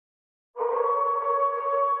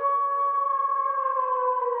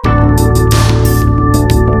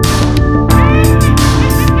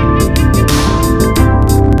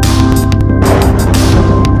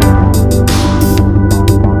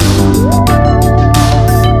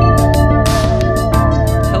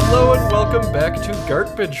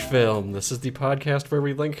Garbage Film. This is the podcast where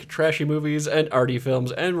we link trashy movies and arty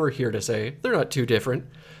films, and we're here to say they're not too different.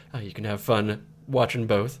 You can have fun watching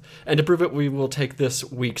both. And to prove it, we will take this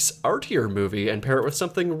week's artier movie and pair it with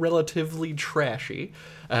something relatively trashy.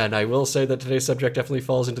 And I will say that today's subject definitely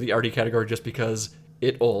falls into the arty category just because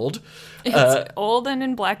it's old. It's old and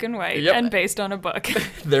in black and white, yep. and based on a book.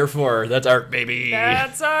 Therefore, that's art, baby.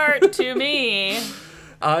 That's art to me.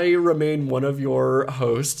 I remain one of your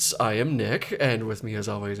hosts. I am Nick, and with me as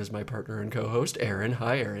always is my partner and co-host, Aaron.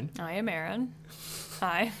 Hi, Aaron. I am Aaron.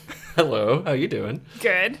 Hi. Hello, how you doing?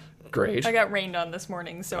 Good. Great. I got rained on this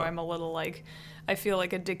morning, so I'm a little I feel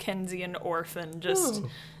like a Dickensian orphan, just,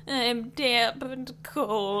 I'm damp and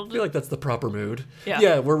cold. I feel like that's the proper mood.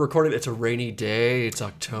 Yeah. We're recording. It's a rainy day. It's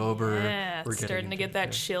October. Yeah, We're it's starting to get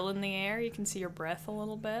that chill in the air. You can see your breath a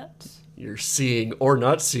little bit. You're seeing, or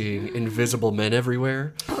not seeing, invisible men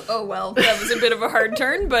everywhere. Oh, well, that was a bit of a hard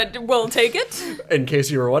turn, but we'll take it. In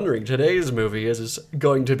case you were wondering, today's movie is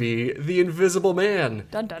going to be The Invisible Man.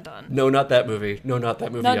 Dun, dun, dun. No, not that movie. No, not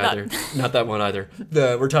that movie either. Not that one either.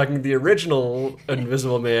 We're talking the original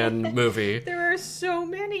Invisible Man movie. There are so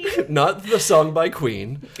many. Not the song by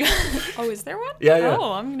Queen. Oh, is there one? Yeah.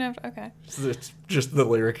 Oh, I'm gonna have, okay. It's just the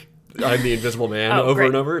lyric, I'm the Invisible Man, Oh, over great.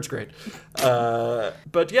 and over. It's great.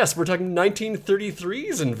 But yes, we're talking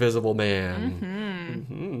 1933's Invisible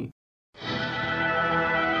Man.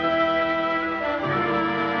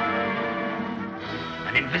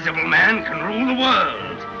 An invisible man can rule the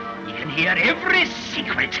world. He can hear every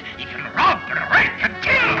secret. He can rob, rape, and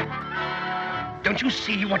kill. Don't you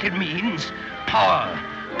see what it means? Power.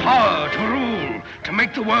 Power to rule, to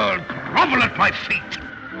make the world grovel at my feet.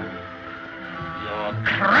 You're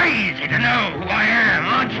crazy to know who I am,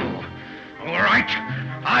 aren't you? All right,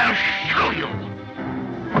 I'll show you.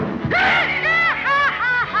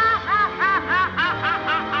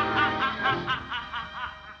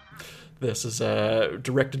 This is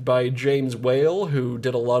directed by James Whale, who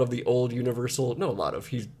did a lot of the old Universal...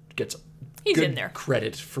 he gets He's good in there.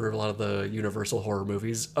 credit for a lot of the Universal horror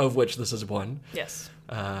movies, of which this is one. Yes.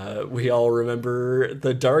 We all remember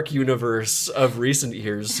the dark universe of recent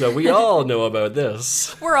years, so we all know about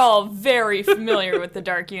this. We're all very familiar with the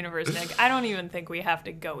Dark Universe, Nick. I don't even think we have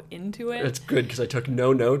to go into it. It's good because I took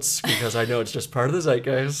no notes because I know it's just part of the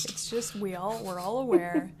zeitgeist. It's just we're all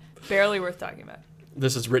aware. Barely worth talking about.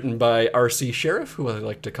 This is written by R.C. Sheriff, who I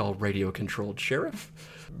like to call Radio-Controlled Sheriff,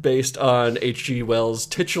 based on H.G. Wells'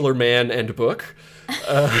 titular man and book.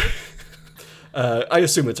 I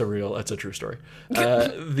assume it's a true story.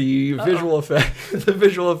 The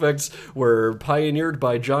visual effects were pioneered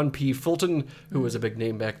by John P. Fulton, who was a big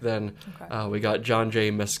name back then. Okay. We got John J.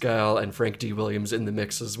 Mescal and Frank D. Williams in the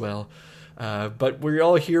mix as well. But we're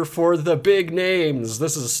all here for the big names.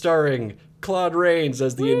 This is starring Claude Rains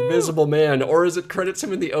as the Invisible Man, or as it credits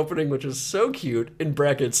him in the opening, which is so cute, in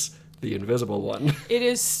brackets, the Invisible One. It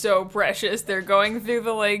is so precious. They're going through the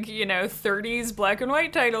 30s black and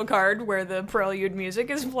white title card where the prelude music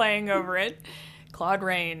is playing over it. Claude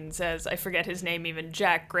Rains as, I forget his name even,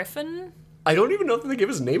 Jack Griffin? I don't even know if they give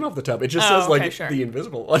his name off the top. It just says, sure. the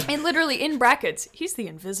Invisible One. And literally in brackets, he's the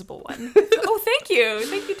Invisible One. Oh, thank you.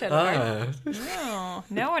 Thank you, title card. Oh,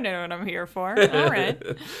 now I know what I'm here for. All right.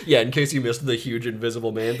 Yeah, in case you missed the huge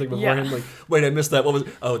Invisible Man thing beforehand. Yeah. Wait, I missed that. What was it?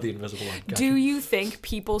 Oh, the Invisible One. Gotcha. Do you think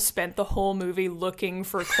people spent the whole movie looking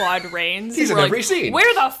for Claude Rains? He's in We're every scene.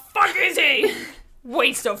 Where the fuck is he?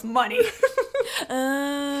 Waste of money.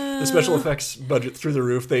 The special effects budget through the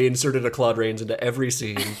roof. They inserted a Claude Rains into every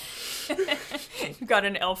scene. You've got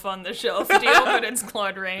an elf on the shelf deal, but it's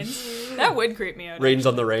Claude Rains. That would creep me out. Rains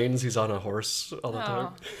on the reins. He's on a horse all the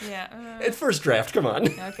time. Yeah. It's first draft. Come on.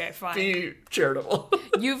 Okay, fine. Be charitable.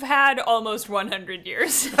 You've had almost 100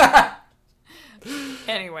 years.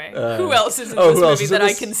 Anyway, who else is in this who else movie is in that I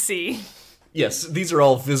this? can see? Yes, these are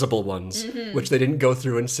all visible ones, which they didn't go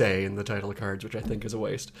through and say in the title cards, which I think is a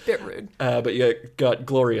waste. Bit rude. But you got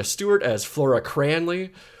Gloria Stewart as Flora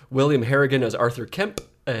Cranley, William Harrigan as Arthur Kemp,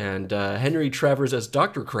 and Henry Travers as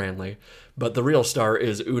Dr. Cranley. But the real star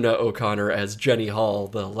is Una O'Connor as Jenny Hall,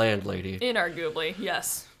 the landlady. Inarguably,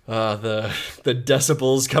 yes. The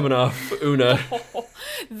decibels coming off Una.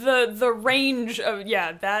 The range of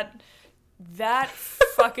that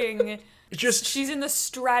fucking she's in the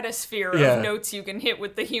stratosphere of notes you can hit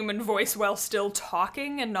with the human voice while still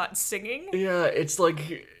talking and not singing. Yeah, it's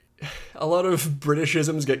like a lot of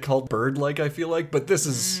Britishisms get called bird-like, I feel like, but this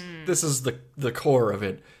is the core of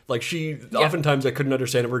it. Like oftentimes I couldn't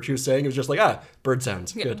understand a word she was saying. It was just like, bird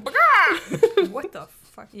sounds. Good. What the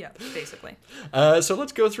fuck fuck? Yeah, basically. So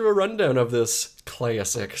let's go through a rundown of this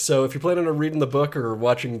classic. So if you're planning on reading the book or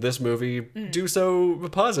watching this movie, do so,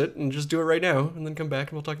 pause it, and just do it right now, and then come back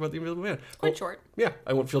and we'll talk about The Invisible Man. Quite short. Yeah,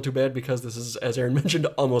 I won't feel too bad because this is, as Aaron mentioned,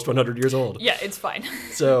 almost 100 years old. Yeah, it's fine.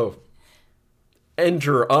 So,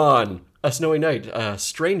 enter on a snowy night. A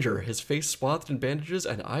stranger, his face swathed in bandages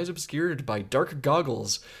and eyes obscured by dark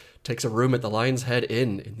goggles, takes a room at the Lion's Head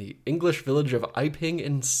Inn in the English village of Iping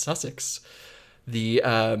in Sussex. The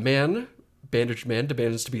bandaged man,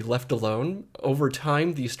 demands to be left alone. Over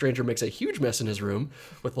time, the stranger makes a huge mess in his room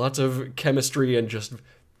with lots of chemistry and just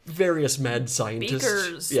various mad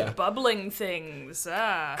scientists. Beakers, bubbling things.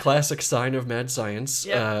 Classic sign of mad science.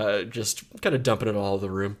 Yep. Just kind of dumping it all over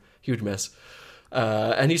the room. Huge mess.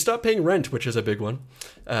 And he stopped paying rent, which is a big one.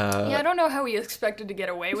 I don't know how he expected to get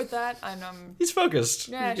away with that. He's focused.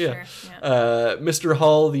 Yeah, sure. Yeah. Mr.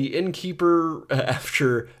 Hall, the innkeeper,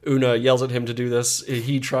 after Una yells at him to do this,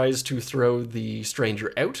 he tries to throw the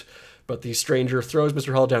stranger out, but the stranger throws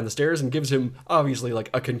Mr. Hall down the stairs and gives him, obviously, like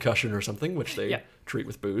a concussion or something, which they treat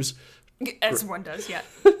with booze. As one does, yeah.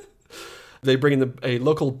 They bring in a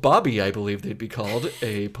local Bobby, I believe they'd be called,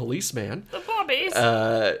 a policeman. The Bobbies!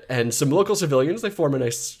 And some local civilians. They form a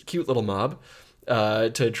nice, cute little mob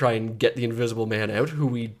to try and get the Invisible Man out, who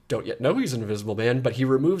we don't yet know he's an Invisible Man, but he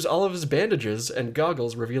removes all of his bandages and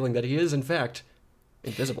goggles, revealing that he is, in fact,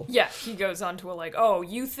 invisible. Yeah, he goes on to oh,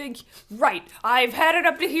 you think, right, I've had it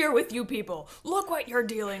up to here with you people. Look what you're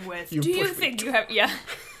dealing with. Do you think you have,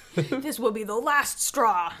 this will be the last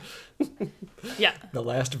straw. Yeah. The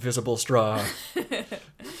last visible straw.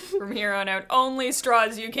 From here on out, only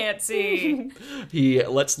straws you can't see. He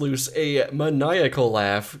lets loose a maniacal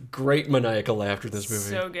laugh. Great maniacal laughter in this movie.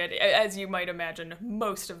 So good. As you might imagine,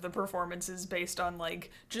 most of the performances based on,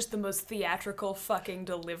 just the most theatrical fucking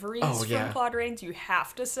deliveries from Claude Rains. You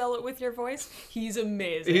have to sell it with your voice. He's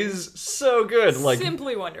amazing. He's so good.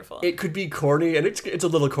 Simply wonderful. It could be corny, and it's a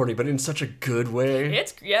little corny, but in such a good way.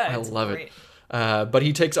 I love great. it. But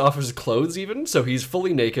he takes off his clothes even, so he's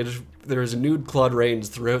fully naked. There's nude Claude Rains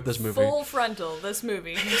throughout this movie. Full frontal, this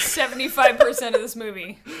movie. 75% of this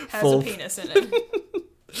movie has a penis in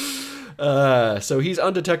it. So he's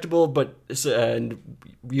undetectable, but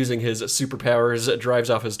using his superpowers, drives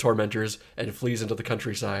off his tormentors and flees into the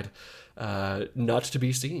countryside, not to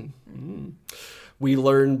be seen. We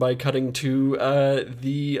learn by cutting to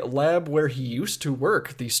the lab where he used to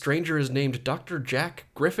work. The stranger is named Dr. Jack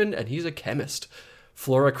Griffin, and he's a chemist.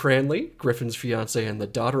 Flora Cranley, Griffin's fiancée and the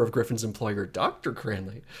daughter of Griffin's employer, Dr.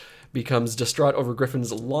 Cranley, becomes distraught over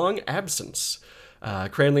Griffin's long absence.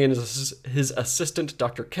 Cranley and his assistant,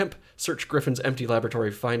 Dr. Kemp, search Griffin's empty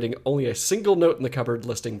laboratory, finding only a single note in the cupboard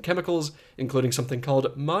listing chemicals, including something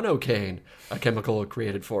called monocaine, a chemical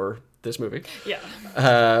created for this movie.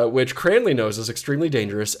 Yeah. Which Cranley knows is extremely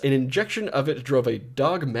dangerous. An injection of it drove a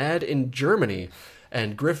dog mad in Germany,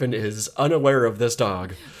 and Griffin is unaware of this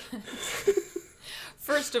dog.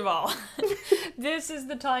 First of all, this is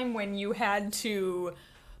the time when you had to,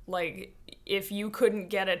 if you couldn't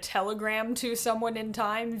get a telegram to someone in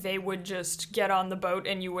time, they would just get on the boat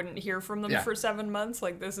and you wouldn't hear from them for 7 months.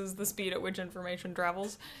 This is the speed at which information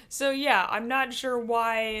travels. So yeah, I'm not sure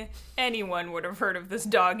why anyone would have heard of this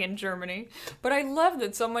dog in Germany. But I love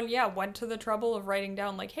that someone, went to the trouble of writing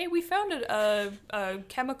down, hey, we found a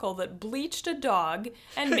chemical that bleached a dog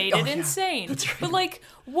and made it insane. Right. But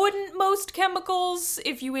wouldn't most chemicals,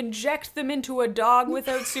 if you inject them into a dog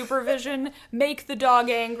without supervision, make the dog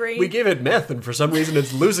angry? We gave it meth, and for some reason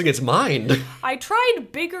it's losing its mind. I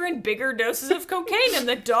tried bigger and bigger doses of cocaine, and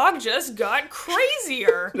the dog just got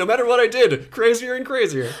crazier. No matter what I did, crazier and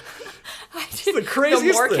crazier. The craziest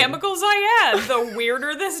The more thing. chemicals I add, the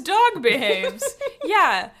weirder this dog behaves.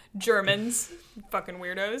 Yeah, Germans. Fucking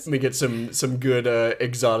weirdos. Let me get some good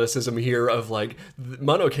exoticism here of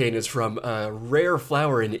monocaine is from a rare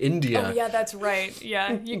flower in India. Oh yeah, that's right.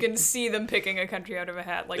 Yeah, you can see them picking a country out of a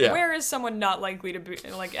hat. Where is someone not likely to be?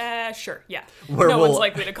 Sure, yeah. No one's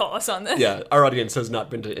likely to call us on this. Yeah, our audience has not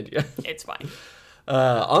been to India. It's fine.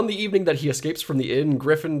 On the evening that he escapes from the inn,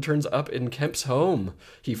 Griffin turns up in Kemp's home.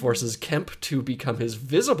 He forces Kemp to become his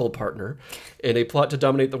visible partner in a plot to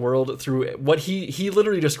dominate the world through what he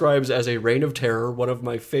literally describes as a reign of terror, one of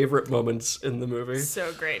my favorite moments in the movie.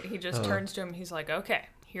 So great. He just turns to him, he's like, okay,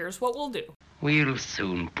 here's what we'll do. We'll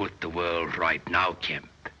soon put the world right now, Kemp.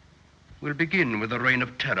 We'll begin with a reign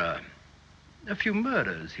of terror. A few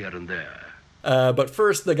murders here and there. But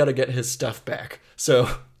first, they gotta get his stuff back. So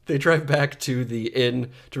They drive back to the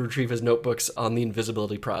inn to retrieve his notebooks on the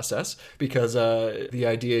invisibility process, because the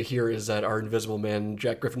idea here is that our invisible man,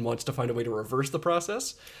 Jack Griffin, wants to find a way to reverse the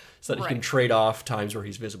process so that he can trade off times where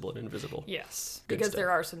he's visible and invisible. Yes, because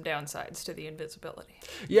there are some downsides to the invisibility.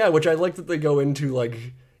 Yeah, which I like that they go into,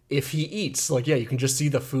 like, if he eats, like, yeah, you can just see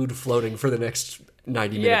the food floating for the next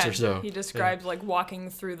 90 minutes or so. He describes like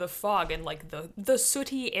walking through the fog and like the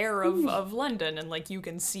sooty air of London, and like you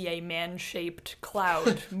can see a man-shaped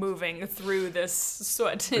cloud moving through this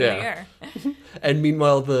soot in the air. And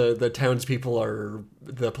meanwhile, the townspeople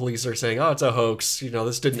the police are saying, oh, it's a hoax, you know,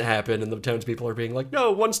 this didn't happen, and the townspeople are being like,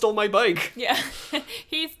 no, one stole my bike. Yeah,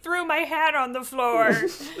 he threw my hat on the floor.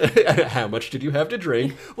 How much did you have to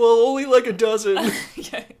drink? Well, only like a dozen.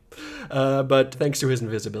 Yeah. But thanks to his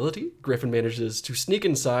invisibility, Griffin manages to sneak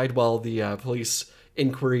inside while the police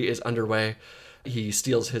inquiry is underway. He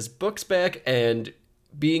steals his books back, and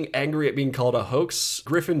being angry at being called a hoax,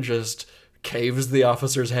 Griffin just caves the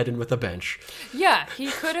officer's head in with a bench. Yeah, he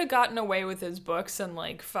could have gotten away with his books and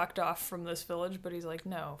like fucked off from this village, but he's like,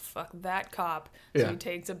 no, fuck that cop. So he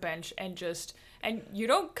takes a bench and you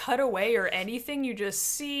don't cut away or anything, you just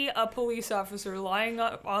see a police officer lying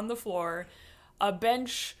up on the floor, a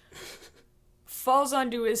bench falls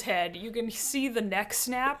onto his head, you can see the neck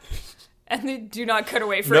snap, and they do not cut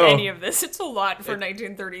away for any of this. It's a lot for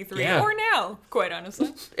 1933, or now, quite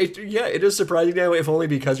honestly. It is surprising now, if only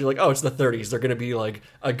because you're like, oh, it's the 30s. They're going to be like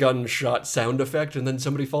a gunshot sound effect, and then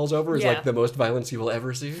somebody falls over is like the most violence you will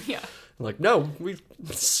ever see. Yeah. Like, no, we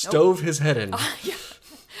stove his head in. Yeah.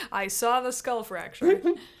 I saw the skull fracture.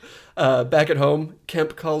 Back at home,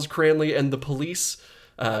 Kemp calls Cranley and the police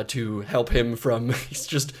to help him from, he's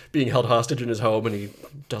just being held hostage in his home, and he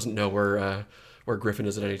doesn't know where Griffin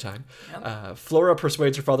is at any time. Yep. Flora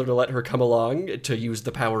persuades her father to let her come along to use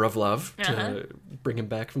the power of love to bring him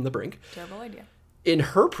back from the brink. Terrible idea. In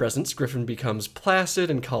her presence, Griffin becomes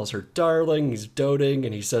placid and calls her darling. He's doting,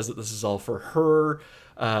 and he says that this is all for her.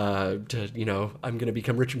 I'm going to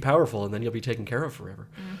become rich and powerful, and then you'll be taken care of forever.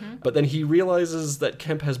 Mm-hmm. But then he realizes that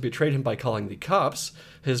Kemp has betrayed him by calling the cops.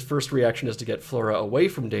 His first reaction is to get Flora away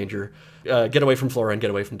from danger. Get away from Flora and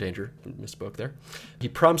get away from danger. Misspoke there. He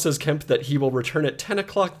promises Kemp that he will return at 10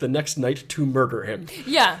 o'clock the next night to murder him.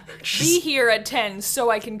 Yeah, be here at 10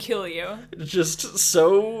 so I can kill you. Just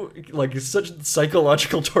so, like, such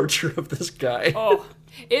psychological torture of this guy. Oh,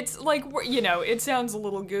 it's like, you know, it sounds a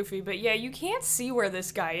little goofy, but yeah, you can't see where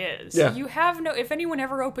this guy is. Yeah. You have if anyone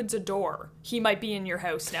ever opens a door, he might be in your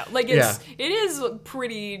house now. Like, it is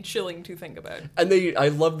pretty chilling to think about. And I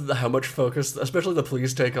love how much focus, especially the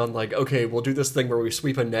police take on, like, okay, we'll do this thing where we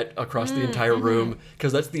sweep a net across the entire room,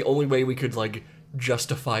 because that's the only way we could, like,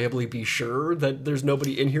 justifiably be sure that there's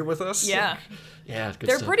nobody in here with us. Yeah. Like, yeah, good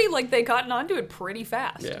They're stuff. pretty, like, they gotten onto it pretty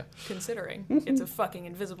fast. Yeah. Considering it's a fucking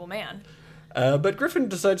invisible man. But Griffin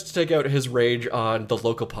decides to take out his rage on the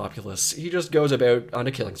local populace. He just goes about on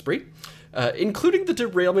a killing spree, including the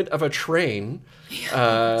derailment of a train.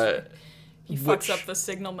 He fucks up the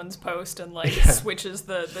signalman's post and, like, switches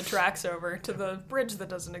the tracks over to the bridge that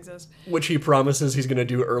doesn't exist. Which he promises he's going to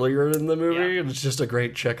do earlier in the movie. Yeah. It's just a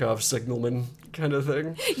great Chekhov signalman kind of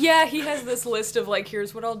thing. Yeah, he has this list of, like,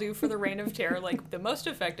 here's what I'll do for the Reign of Terror. Like, the most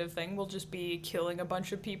effective thing will just be killing a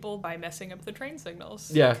bunch of people by messing up the train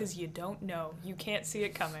signals. Yeah. Because you don't know. You can't see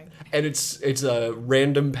it coming. And it's a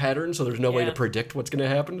random pattern, so there's no way to predict what's going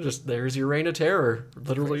to happen. Just, there's your Reign of Terror.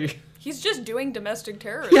 Literally. He's just doing domestic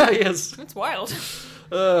terrorism. Yeah, he is. It's wild.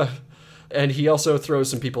 And he also throws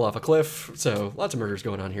some people off a cliff, so lots of murders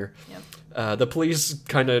going on here. Yep. The police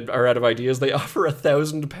kind of are out of ideas. They offer a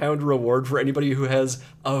 £1,000 reward for anybody who has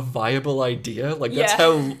a viable idea. Like, that's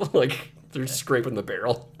how, like, they're scraping the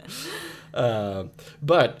barrel.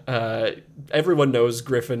 But everyone knows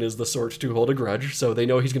Griffin is the sort to hold a grudge, so they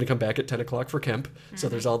know he's going to come back at 10 o'clock for Kemp. Mm-hmm. So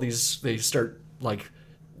there's all these, they start, like,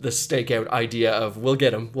 the stakeout idea of we'll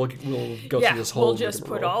get him. We'll go through this whole. We'll just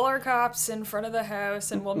put all our cops in front of the house,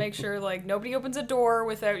 and we'll make sure like nobody opens a door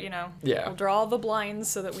without We'll draw all the blinds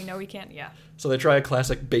so that we know he can't. Yeah. So they try a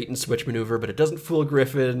classic bait and switch maneuver, but it doesn't fool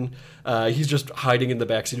Griffin. He's just hiding in the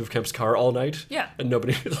backseat of Kemp's car all night. Yeah. And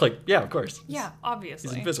nobody's like, yeah, of course. Yeah, obviously.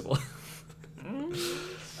 He's invisible.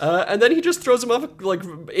 And then he just throws him off, like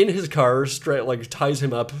in his car, straight, like ties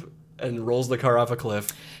him up. And rolls the car off a cliff.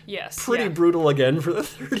 Yes. Pretty brutal again for the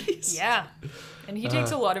 30s. Yeah. And he takes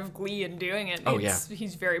a lot of glee in doing it. Oh, yeah.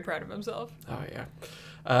 He's very proud of himself. Oh,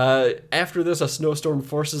 yeah. After this, a snowstorm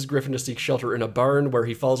forces Griffin to seek shelter in a barn where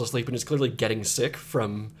he falls asleep and is clearly getting sick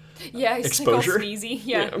from Yeah, he's exposure. like all sneezy.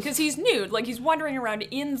 Yeah, because he's nude. Like, he's wandering around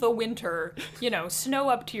in the winter, snow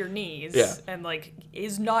up to your knees. Yeah. And, like,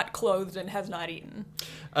 is not clothed and has not eaten.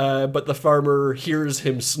 But the farmer hears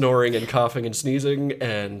him snoring and coughing and sneezing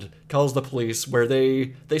and calls the police, where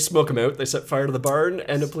they smoke him out. They set fire to the barn,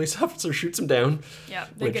 and a police officer shoots him down. Yeah,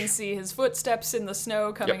 they can see his footsteps in the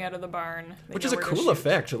snow coming out of the barn. Which is a cool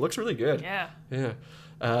effect. It looks really good. Yeah. Yeah.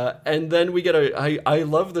 And then we get I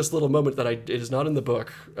love this little moment that it is not in the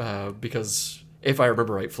book, because if I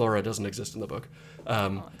remember right, Flora doesn't exist in the book. I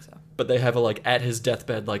don't think so. But they have at his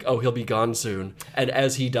deathbed, he'll be gone soon. And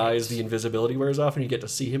as he dies, the invisibility wears off and you get to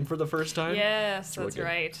see him for the first time. Yes, that's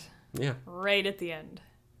right. Yeah. Right at the end.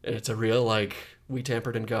 And it's a real, we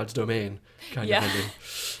tampered in God's domain kind of ending.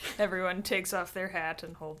 Everyone takes off their hat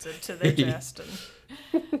and holds it to their chest.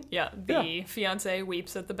 And the fiancé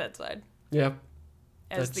weeps at the bedside. Yeah.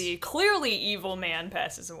 As the clearly evil man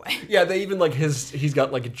passes away. Yeah, they even, he's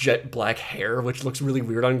got, jet black hair, which looks really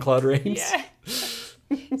weird on Claude Rains. Yeah.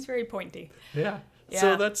 It's very pointy. Yeah.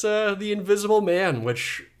 So that's The Invisible Man,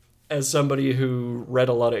 which, as somebody who read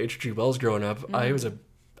a lot of H.G. Wells growing up,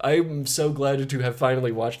 I'm so glad to have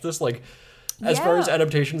finally watched this. As far as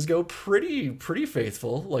adaptations go, pretty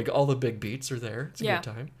faithful. All the big beats are there. It's a good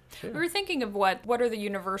time. Yeah. We were thinking of what are the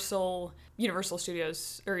Universal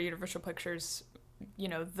Studios or Universal Pictures,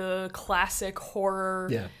 the classic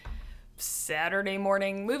horror Saturday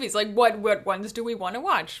morning movies. What ones do we want to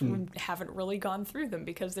watch? We haven't really gone through them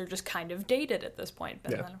because they're just kind of dated at this point.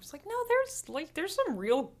 But then I was like, no, there's some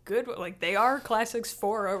real good, they are classics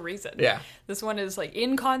for a reason. Yeah. This one is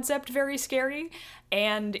in concept very scary,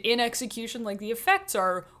 and in execution, the effects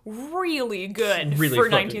are really good really for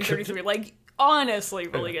 1933. Honestly,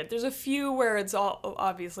 really good. There's a few where it's all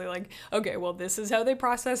obviously okay, well, this is how they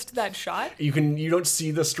processed that shot. You don't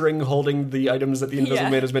see the string holding the items that the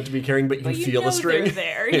Invisible Man is meant to be carrying, but you can feel the string. They're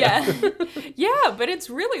there, yeah. Yeah, but it's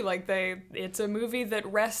really it's a movie that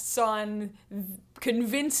rests on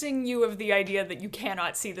convincing you of the idea that you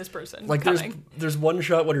cannot see this person coming. There's one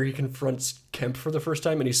shot where he confronts Kemp for the first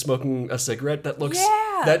time and he's smoking a cigarette.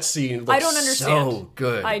 That scene looks I don't understand. So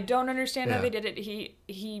good. I don't understand how they did it.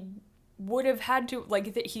 He would have had to,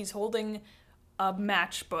 he's holding a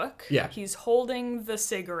matchbook. Yeah. He's holding the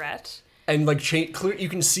cigarette. And, you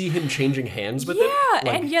can see him changing hands with it.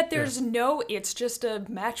 Yeah, and yet there's it's just a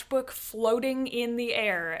matchbook floating in the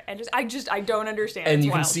air. And I don't understand. And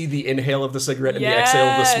you can see the inhale of the cigarette and the exhale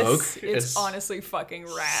of the smoke. It's honestly fucking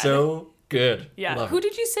rad. So good. Yeah.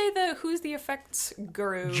 Did you say who's the effects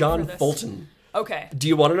guru? John Fulton. Okay. Do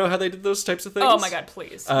you want to know how they did those types of things? Oh my god,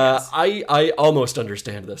 please. Yes. I almost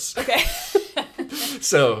understand this. Okay.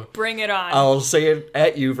 So bring it on. I'll say it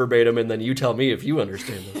at you verbatim, and then you tell me if you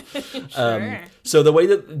understand this. Sure. So the way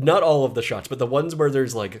that, not all of the shots, but the ones where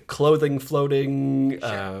there's clothing floating,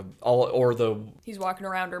 he's walking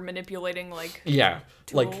around or manipulating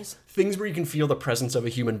tools. Things where you can feel the presence of a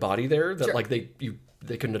human body there. That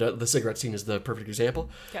they couldn't. The cigarette scene is the perfect example.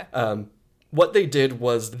 Okay. What they did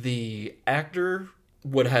was the actor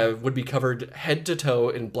would be covered head to toe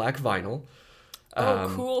in black vinyl.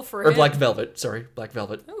 Cool for or him. black velvet.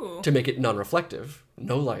 Ooh. To make it non-reflective,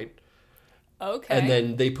 no light. Okay. And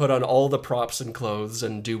then they put on all the props and clothes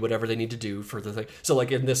and do whatever they need to do for the thing. So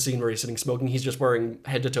in this scene where he's sitting smoking, he's just wearing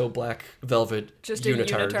head to toe black velvet. Just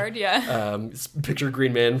unitard. A unitard, yeah. Picture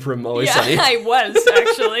Green Man from Always Sunny. Yeah, I was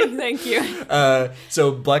actually. Thank you.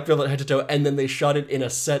 So black velvet head to toe, and then they shot it in a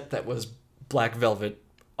set that was black velvet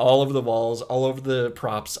all over the walls, all over the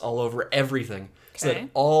props, all over everything. So that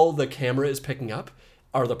all the camera is picking up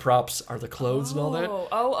are the props, are the clothes and all that.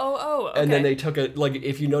 Okay. And then they took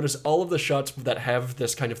if you notice all of the shots that have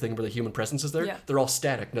this kind of thing where the human presence is there, they're all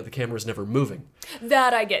static. Now the camera's never moving.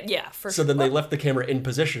 That I get, yeah, for sure. So then they left the camera in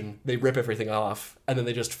position, they rip everything off, and then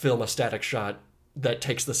they just film a static shot that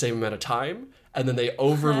takes the same amount of time, and then they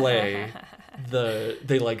overlay they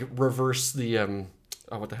reverse the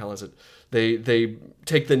what the hell is it? They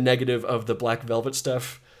take the negative of the black velvet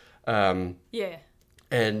stuff.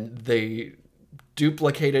 And they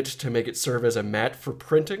duplicate it to make it serve as a mat for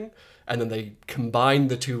printing, and then they combine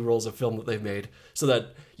the two rolls of film that they've made so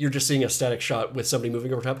that you're just seeing a static shot with somebody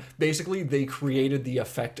moving over top. Basically, they created the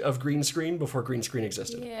effect of green screen before green screen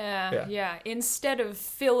existed. Yeah. Instead of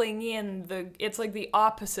filling in it's the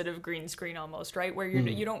opposite of green screen almost, right? Where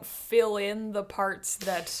you don't fill in the parts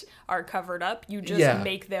that are covered up, you just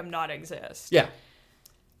make them not exist. Yeah.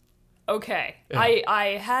 Okay, Yeah.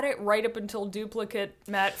 I had it right up until duplicate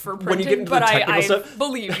mat for When you printing, get into but the technical I stuff,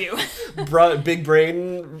 believe you. Big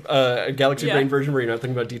brain, galaxy brain version where you're not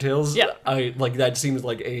thinking about details. Yeah, that seems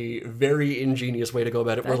like a very ingenious way to go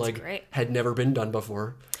about it. That's where great. had never been done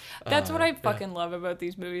before. That's what I fucking love about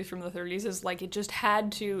these movies from the 30s is like it just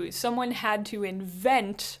someone had to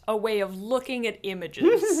invent a way of looking at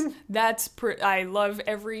images. I love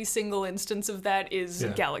every single instance of that is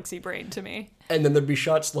Galaxy Brain to me. And then there'd be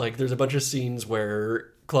shots like there's a bunch of scenes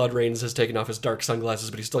where Claude Rains has taken off his dark sunglasses,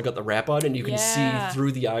 but he's still got the wrap on, and you can see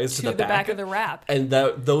through the eyes to the back of the wrap. And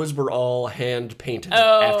those were all hand painted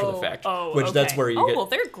after the fact. That's where you get. Well,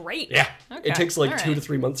 they're great. Yeah, okay. It takes like 2 to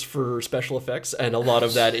 3 months for special effects, and a lot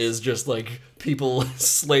of that is just like people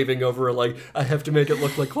slaving over like I have to make it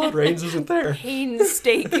look like Claude Rains isn't there.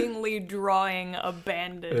 Painstakingly drawing a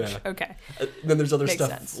bandage. Yeah. Okay. Then there's other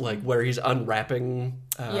stuff like where he's unwrapping.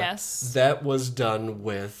 Yes. That was done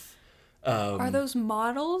with. Are those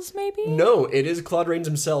models, maybe? No, it is Claude Rains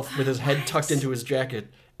himself with his head tucked into his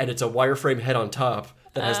jacket, and it's a wireframe head on top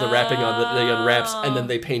that has the wrapping on that they unwraps, and then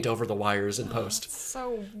they paint over the wires in post.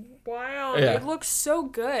 So wild. Yeah. It looks so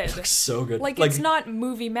good. It looks so good. Like it's not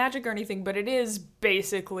movie magic or anything, but it is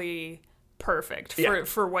basically perfect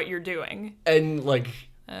for what you're doing. And like...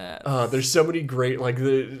 there's so many great like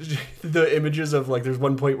the images of like there's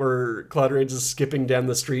one point where Claude Rains is skipping down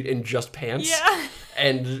the street in just pants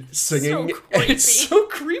and singing. So creepy. It's so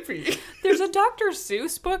creepy. There's a Dr.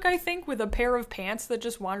 Seuss book, I think, with a pair of pants that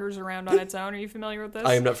just wanders around on its own. Are you familiar with this?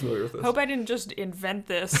 I am not familiar with this. Hope I didn't just invent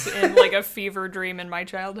this in like a fever dream in my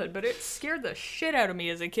childhood, but it scared the shit out of me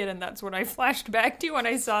as a kid, and that's what I flashed back to when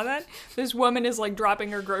I saw that. This woman is like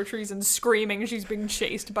dropping her groceries and screaming she's being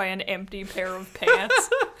chased by an empty pair of pants.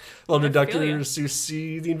 Well, did Dr. Seuss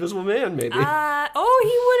see The Invisible Man, maybe?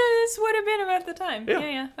 This would have been about the time.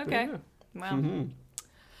 Yeah. Okay. Yeah. Well. Mm-hmm.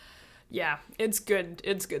 Yeah, it's good.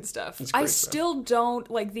 It's good stuff. It's I stuff. Still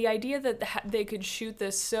don't like the idea that they could shoot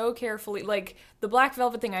this so carefully. Like the Black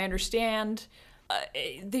Velvet thing, I understand.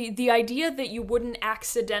 The idea that you wouldn't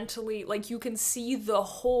accidentally, like, you can see the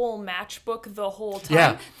whole matchbook the whole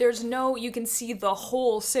time. Yeah. You can see the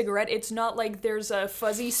whole cigarette. It's not like there's a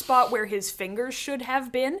fuzzy spot where his fingers should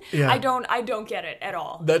have been. Yeah. I don't get it at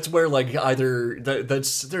all. That's where like there's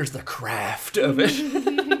the craft of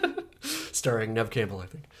it. Starring Neve Campbell, I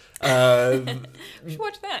think. You should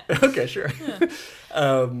watch that. Okay, sure.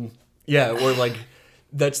 Yeah. Or like.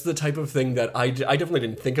 That's the type of thing that I definitely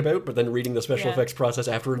didn't think about, but then reading the special effects process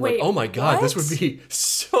afterward, like, oh my god, this would be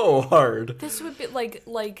so hard. This would be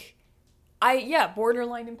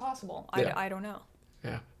borderline impossible. I don't know.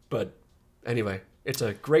 Yeah, but anyway, it's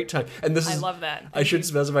a great time. And I love that. I should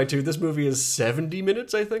specify too, this movie is 70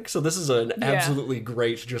 minutes, I think, so this is an absolutely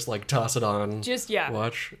great, just like toss it on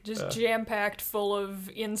watch. Just jam-packed full of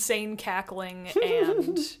insane cackling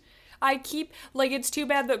and... it's too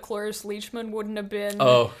bad that Cloris Leachman wouldn't have been...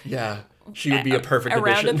 Oh, yeah. She would be a perfect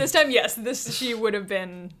around addition. At this time. Yes, she would have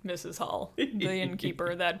been Mrs. Hall, the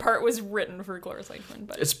innkeeper. That part was written for Cloris Leachman.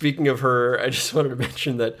 But speaking of her, I just wanted to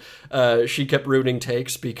mention that she kept ruining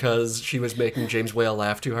takes because she was making James Whale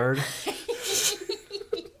laugh too hard.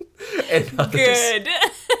 Good.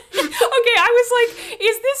 Okay, I was like,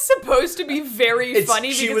 is this supposed to be very funny?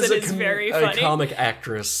 Because it is very funny. A comic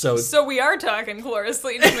actress, so we are talking Cloris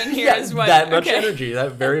Leachman here as well. That much energy,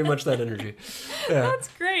 very much that energy. Yeah. That's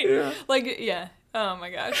great. Yeah. Oh my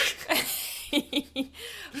gosh.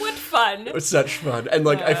 What fun. It's such fun. And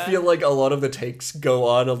I feel like a lot of the takes go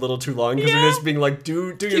on a little too long because they're just being like,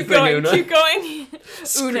 do your thing, Una. Keep going.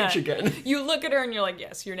 Una. Again. You look at her and you're like,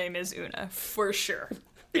 yes, your name is Una, for sure.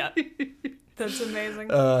 Yeah. That's amazing.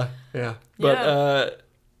 Yeah. But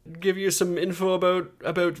give you some info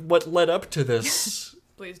about what led up to this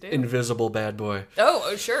Please do. Invisible bad boy.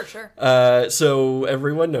 Oh, sure. So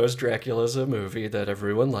everyone knows Dracula's a movie that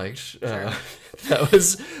everyone liked. Sure. That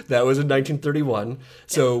was in 1931.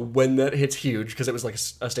 So when that hits huge, because it was like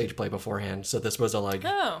a stage play beforehand, so this was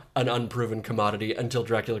an unproven commodity until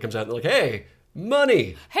Dracula comes out and they're like, hey,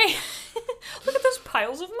 money. Hey, look at those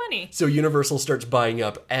piles of money. So Universal starts buying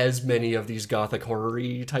up as many of these gothic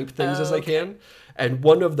horror-y type things as they can. And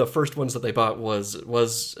one of the first ones that they bought was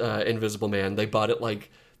Invisible Man. They bought it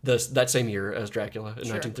that same year as Dracula in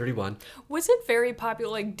 1931. Was it very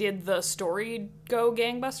popular? Did the story go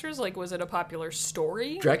gangbusters? Was it a popular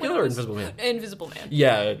story? Dracula or Invisible Man? Invisible Man.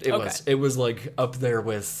 Yeah, it was. It was up there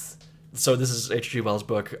with... So this is H.G. Wells'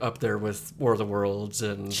 book, up there with War of the Worlds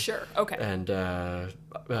and... Sure, okay. And I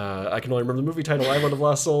can only remember the movie title. Island of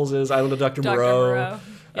Lost Souls is Island of Dr. Moreau.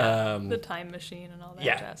 Yeah, the Time Machine and all that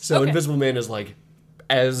jazz. So Invisible Man is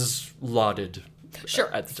as lauded.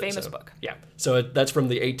 Sure, at the famous book. Yeah, so that's from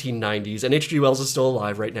the 1890s, and H.G. Wells is still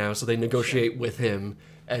alive right now, so they negotiate with him,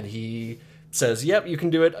 and he says, yep, you can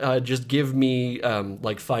do it, just give me,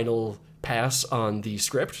 final pass on the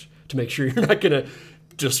script to make sure you're not gonna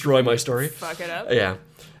destroy my story. Fuck it up. Yeah.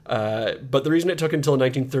 But the reason it took until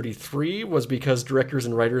 1933 was because directors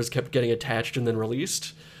and writers kept getting attached and then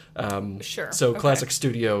released. Sure. So classic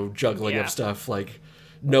studio juggling of stuff, like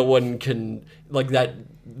no one can, like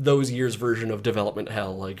those years version of Development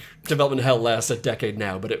Hell. Like, Development Hell lasts a decade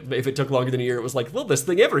now, but if it took longer than a year, it was like, will this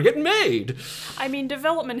thing ever get made? I mean,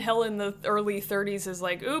 Development Hell in the early 30s is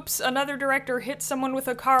like, oops, another director hit someone with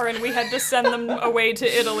a car and we had to send them away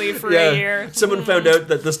to Italy for a year. Someone found out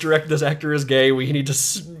that this actor is gay, we need to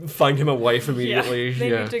find him a wife immediately.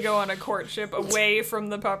 They need to go on a courtship away from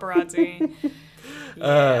the paparazzi.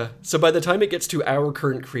 So by the time it gets to our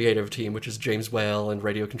current creative team, which is James Whale and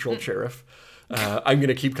Radio Controlled Sheriff, I'm going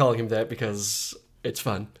to keep calling him that because it's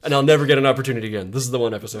fun. And I'll never get an opportunity again. This is the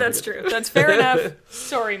one episode. That's true. That's fair enough.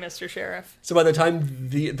 Sorry, Mr. Sheriff. So by the time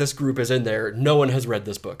this group is in there, no one has read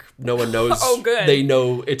this book. No one knows. Oh, good. They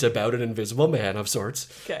know it's about an invisible man of sorts.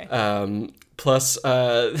 Okay. Plus,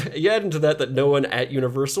 you add into that no one at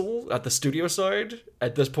Universal, at the studio side,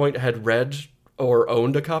 at this point had read or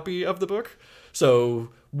owned a copy of the book.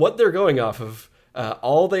 So what they're going off of,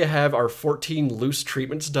 all they have are 14 loose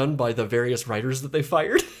treatments done by the various writers that they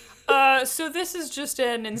fired. So this is just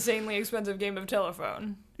an insanely expensive game of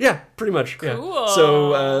telephone. Yeah, pretty much. Cool. Yeah.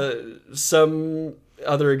 So some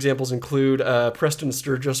other examples include Preston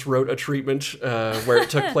Sturgis wrote a treatment where it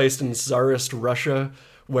took place in Tsarist Russia,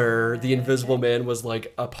 where the Invisible Man was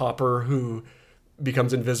like a pauper who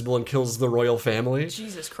becomes invisible and kills the royal family.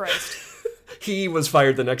 Jesus Christ. He was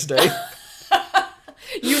fired the next day.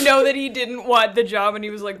 You know that he didn't want the job, and he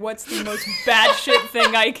was like, what's the most batshit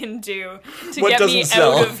thing I can do to get me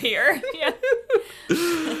out of here? Yeah.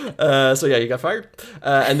 So yeah, he got fired.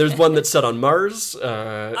 And there's one that's set on Mars.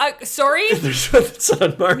 Sorry? There's one that's set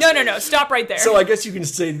on Mars. No. Stop right there. So I guess you can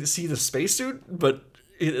see the spacesuit, but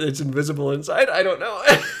it's invisible inside. I don't know.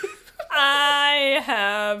 I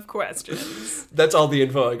have questions. That's all the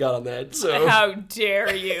info I got on that. So how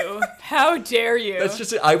dare you? How dare you? That's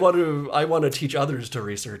just it. I want to teach others to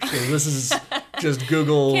research. So this is just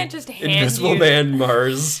Google can't just hand Invisible Man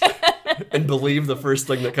Mars and believe the first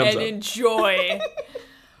thing that comes up. And enjoy.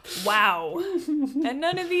 Wow. And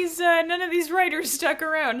none of these writers stuck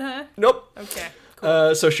around, huh? Nope. Okay.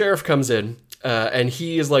 Cool. So Sheriff comes in, and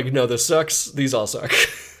he is like, "No, this sucks. These all suck."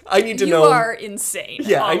 I need to know. You are insane.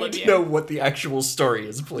 Yeah, I need to know what the actual story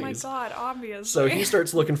is, please. Oh my God, obviously. So he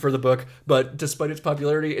starts looking for the book, but despite its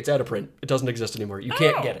popularity, it's out of print. It doesn't exist anymore. You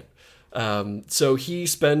can't get it. So he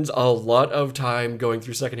spends a lot of time going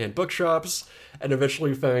through secondhand bookshops and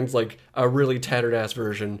eventually finds like a really tattered ass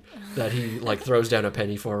version that he like throws down a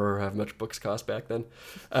penny for, or how much books cost back then.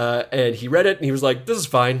 And he read it and he was like, "This is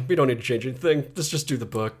fine. We don't need to change anything. Let's just do the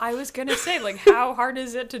book." I was gonna say, like, how hard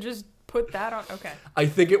is it to just put that on? Okay. I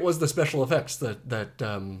think it was the special effects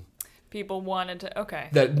that people wanted to. Okay.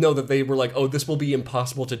 That they were like, "Oh, this will be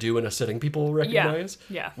impossible to do in a sitting people recognize."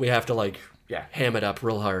 Yeah. We have to ham it up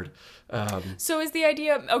real hard. So is the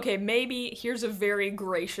idea, okay, maybe here's a very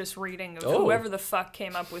gracious reading of whoever the fuck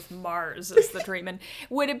came up with Mars as the treatment.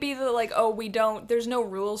 Would it be there's no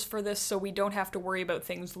rules for this, so we don't have to worry about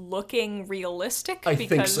things looking realistic? I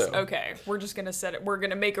think so. Okay, we're just going to set it, we're going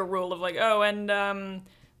to make a rule of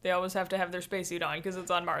they always have to have their spacesuit on because it's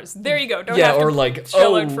on Mars. There you go. Don't have to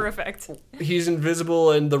shell out for effect. He's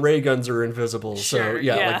invisible and the ray guns are invisible. Sure,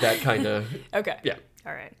 so like that kind of. Okay. Yeah.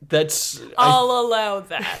 All right. I'll allow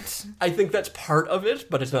that. I think that's part of it,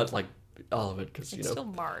 but it's not like all of it because it's still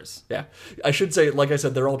Mars. Yeah, I should say, like I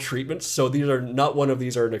said, they're all treatments. So these are not one of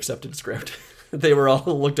these are an accepted script. They were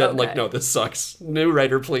all looked at and like, no, this sucks. New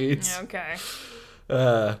writer, please. Okay.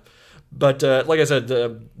 But like I said,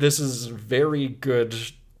 this is very good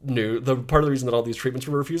news. The part of the reason that all these treatments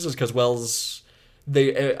were refused is because Wells.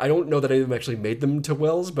 I don't know that any of them actually made them to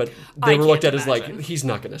Wells, but they were looked at as like, he's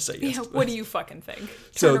not going to say yes. Yeah, what do you fucking think?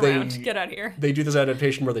 Turn around, get out of here. They do this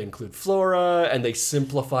adaptation where they include flora and they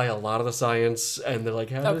simplify a lot of the science, and they're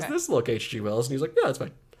like, how does this look, H.G. Wells? And he's like, no, it's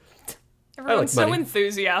fine. Everyone's so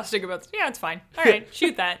enthusiastic about this. Yeah, it's fine. All right,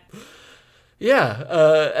 shoot that.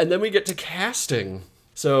 Yeah, and then we get to casting.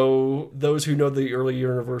 So those who know the early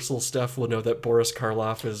Universal stuff will know that Boris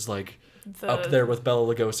Karloff is like up there with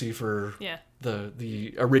Bela Lugosi for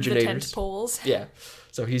the originators. The tent poles. Yeah.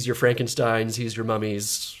 So he's your Frankensteins, he's your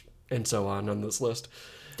mummies, and so on this list.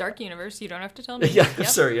 Dark Universe, you don't have to tell me. Yeah,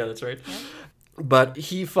 sorry, that's right. Yeah. But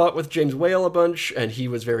he fought with James Whale a bunch, and he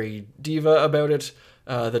was very diva about it.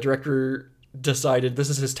 The director decided, this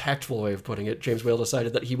is his tactful way of putting it, James Whale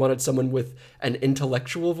decided that he wanted someone with an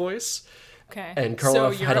intellectual voice. Okay. And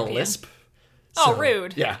Karloff had a lisp. Oh,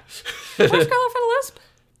 rude. Yeah. Where's Karloff had a lisp?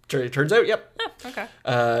 It turns out, yep. Oh, okay.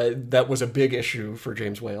 That was a big issue for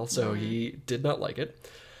James Whale, so he did not like it.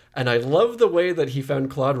 And I love the way that he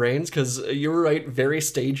found Claude Rains, because you were right, very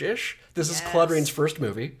stage-ish. This is Claude Rains' first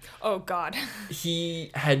movie. Oh, God.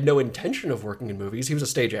 He had no intention of working in movies. He was a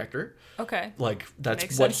stage actor. Okay. Like, that's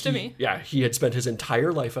Makes what sense to me. Yeah, he had spent his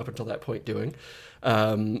entire life up until that point doing.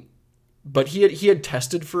 But he had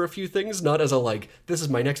tested for a few things, not as a, like, this is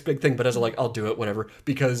my next big thing, but as a, like, I'll do it, whatever,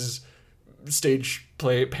 because stage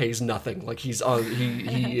play pays nothing. Like, he is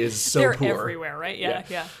so They're poor. everywhere, right?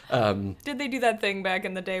 Yeah. Did they do that thing back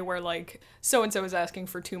in the day where, like, so-and-so is asking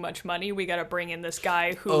for too much money, we gotta bring in this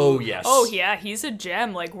guy who... Oh, yes. Oh, yeah, he's a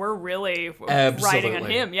gem. Like, we're really riding on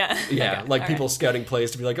him. Yeah. Yeah, Okay, like people scouting plays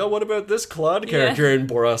to be like, oh, what about this Claude character? Yeah. And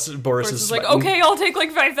Boris is like, sweating. okay, I'll take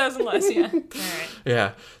like 5,000 less. Yeah. All right.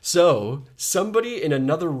 Yeah. So, somebody in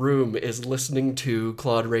another room is listening to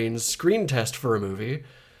Claude Rains' screen test for a movie,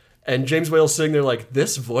 and James Whale's sitting there like,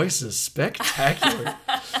 this voice is spectacular.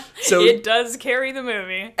 So it does carry the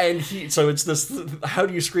movie. And so it's this, how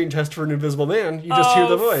do you screen test for an Invisible Man? You just hear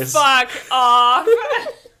the voice. Fuck off.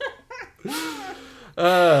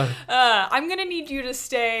 I'm gonna need you to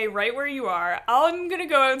stay right where you are. I'm gonna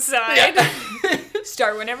go outside.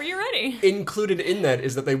 Start whenever you're ready. Included in that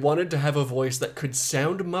is that they wanted to have a voice that could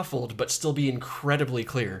sound muffled but still be incredibly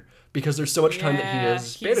clear, because there's so much time that he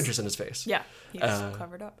has bandages in his face. Yeah, he's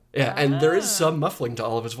covered up. Yeah, and there is some muffling to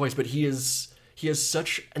all of his voice, but he has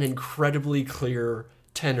such an incredibly clear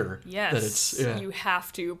tenor. Yes, that it's, you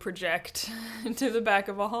have to project to the back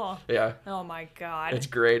of a hall. Yeah. Oh my God. It's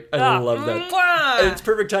great. I love that. Mwah! And it's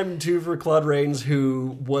perfect timing, too, for Claude Rains,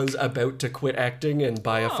 who was about to quit acting and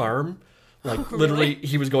buy a farm. Like, literally,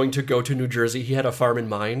 he was going to go to New Jersey. He had a farm in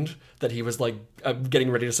mind that he was, like, getting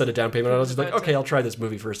ready to set a down payment on. I was just like, okay, I'll try this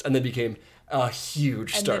movie first. And then became a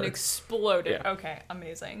huge star. And then exploded. Yeah. Okay,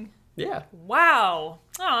 amazing. Yeah. Wow.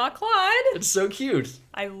 Aw, Claude. It's so cute.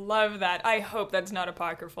 I love that. I hope that's not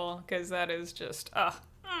apocryphal, because that is just,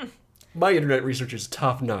 My internet research is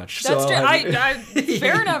top notch. That's so true.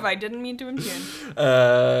 Fair enough. I didn't mean to impugn.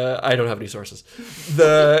 I don't have any sources.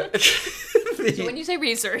 So when you say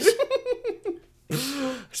research,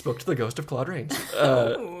 I spoke to the ghost of Claude Rains.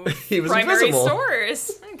 He was primary invisible.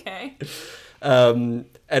 source. Okay.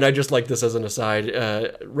 And I just like this as an aside.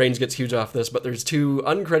 Rains gets huge off this, but there's two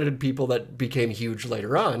uncredited people that became huge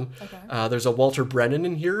later on. Okay. There's a Walter Brennan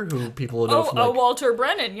in here, who people will know from, like, Walter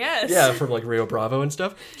Brennan, yes. Yeah, from like Rio Bravo and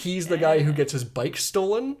stuff. He's the guy who gets his bike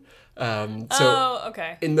stolen.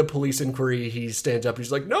 Okay. In the police inquiry, he stands up.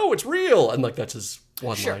 He's like, "No, it's real," and like that's his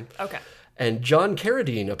one line. Okay. And John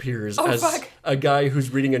Carradine appears as a guy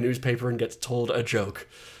who's reading a newspaper and gets told a joke.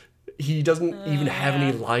 He doesn't even have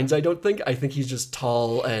any lines, I don't think. I think he's just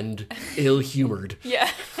tall and ill-humored. Yeah.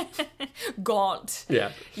 Gaunt.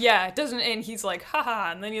 Yeah. Yeah, it doesn't, and he's like,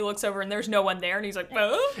 haha, and then he looks over and there's no one there, and he's like,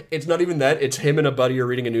 oh. It's not even that. It's him and a buddy are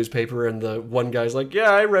reading a newspaper, and the one guy's like, yeah,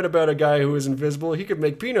 I read about a guy who was invisible. He could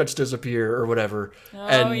make peanuts disappear or whatever.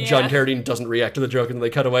 And John Carradine doesn't react to the joke, and they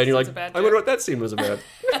cut away, and you're like, I wonder what that scene was about.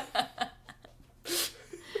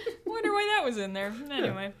 Wonder why that was in there.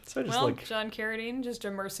 Anyway. Yeah. So John Carradine just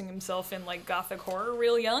immersing himself in like gothic horror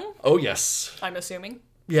real young. Oh, yes. I'm assuming.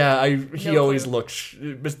 Yeah, he always looked...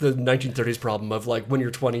 It's the 1930s problem of, like, when you're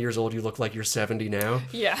 20 years old, you look like you're 70 now.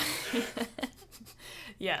 Yeah.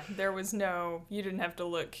 Yeah, there was no... You didn't have to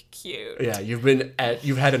look cute. Yeah, you've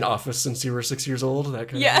had an office since you were 6 years old, that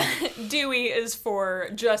kind of thing. Dewey is for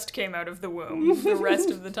just came out of the womb. The rest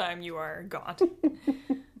of the time you are gaunt.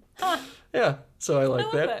 Huh. Yeah, so I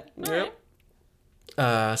like that. Yep.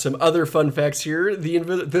 Right. Some other fun facts here.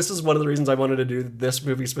 This is one of the reasons I wanted to do this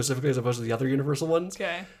movie specifically as opposed to the other Universal ones.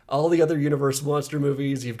 Okay. All the other Universal monster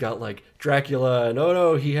movies, you've got like Dracula, and oh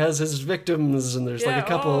no, he has his victims, and there's like a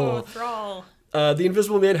couple. Oh, Thrall. The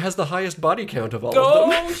Invisible Man has the highest body count of all of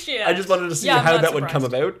them. Oh shit! I just wanted to see how that would come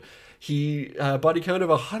about. He body count of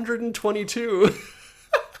 122.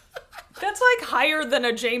 That's like higher than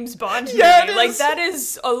a James Bond movie. Yeah, it is. Like that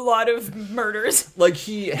is a lot of murders. Like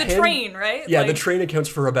train, right? Yeah, like, the train accounts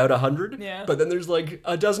for about 100. Yeah. But then there's like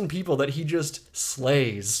a dozen people that he just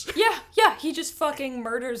slays. Yeah, he just fucking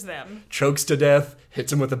murders them. Chokes to death,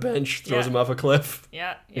 hits him with a bench, throws him off a cliff.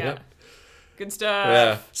 Yeah. Yep. Good stuff.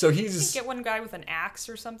 Yeah. So he's... Get one guy with an axe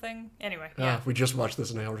or something. Anyway. We just watched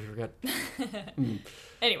this and I already forget.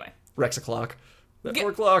 Anyway. Wrecks a clock. That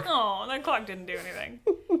poor clock. Oh, that clock didn't do anything.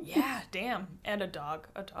 Yeah, damn. And a dog.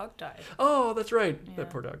 A dog died. Oh, that's right. Yeah.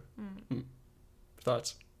 That poor dog.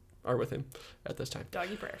 Thoughts are with him at this time.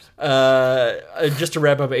 Doggy prayers. Just to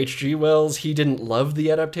wrap up H.G. Wells, he didn't love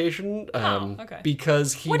the adaptation. Okay.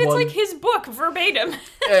 Because he It's like his book, verbatim.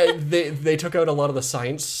 They took out a lot of the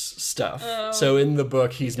science stuff. So in the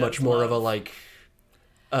book, he's much more of a like...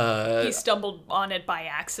 He stumbled on it by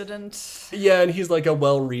accident. Yeah, and he's like a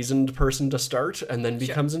well-reasoned person to start, and then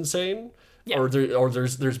becomes insane. Yeah. Or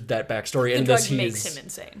there's that backstory. The drug makes him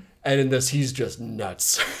insane. And in this, he's just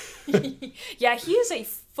nuts. Yeah, he is a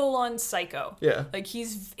full-on psycho. Yeah. Like,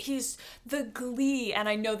 he's the Glee, and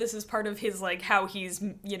I know this is part of his, like, how he's,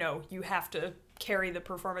 you have to carry the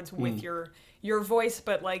performance with your voice,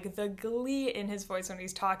 but, like, the Glee in his voice when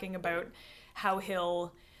he's talking about how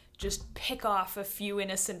he'll just pick off a few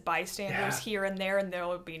innocent bystanders here and there, and there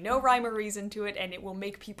will be no rhyme or reason to it, and it will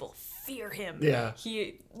make people fear him. Yeah.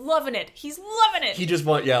 He's loving it. He just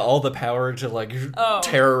wants, all the power to, like,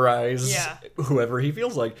 terrorize whoever he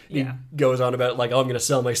feels like. He goes on about, like, I'm going to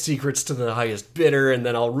sell my secrets to the highest bidder, and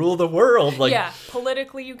then I'll rule the world. Like, yeah,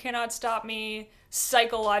 politically, you cannot stop me.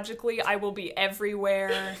 Psychologically, I will be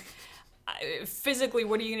everywhere. Physically,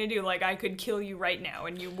 what are you going to do? Like, I could kill you right now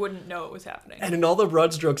and you wouldn't know it was happening. And in all the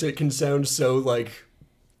broad strokes, it can sound so, like,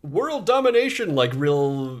 world domination, like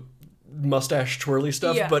real mustache twirly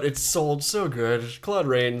stuff, but it's sold so good. Claude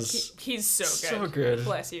Rains. He's so good. So good.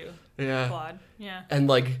 Bless you. Yeah. Claude. Yeah. And,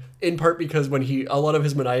 like, in part because when a lot of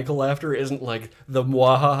his maniacal laughter isn't, like, the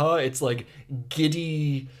mwahaha, it's, like,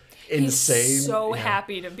 giddy, insane. He's so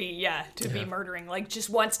happy to be murdering. Like, just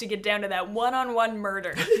wants to get down to that one-on-one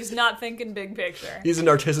murder. He's not thinking big picture. He's an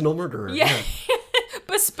artisanal murderer. Yeah.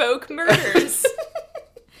 Bespoke murders.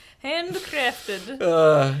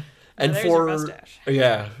 Handcrafted. And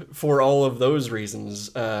for all of those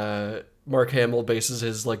reasons, Mark Hamill bases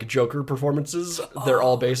his, like, Joker performances. They're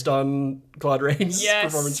all based on Claude Rains'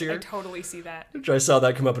 performance here. I totally see that. Which I saw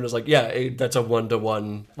that come up and was like, that's a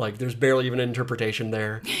 1-to-1. Like, there's barely even interpretation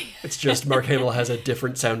there. It's just Mark Hamill has a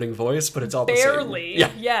different sounding voice, but it's all the same. Barely.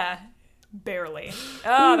 Yeah. Barely.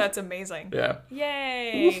 Oh, that's amazing. Yeah.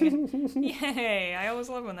 Yay. Yay. I always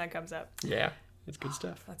love when that comes up. Yeah. It's good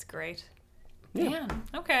stuff. That's great. Yeah. Man.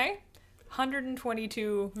 Okay.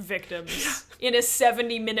 122 victims in a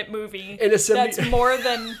 70-minute movie. That's more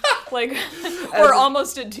than, like, we're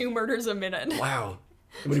almost at 2 murders a minute. Wow.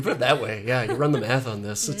 When you put it that way, you run the math on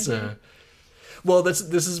this. It's well, this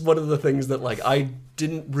is one of the things that, like, I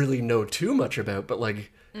didn't really know too much about, but,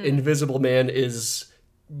 like, Invisible Man is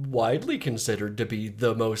widely considered to be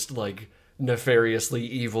the most, like, nefariously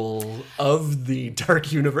evil of the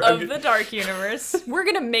dark universe. We're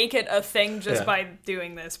gonna make it a thing just by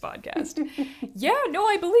doing this podcast.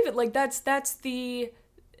 I believe it. Like, that's the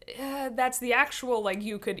actual, like,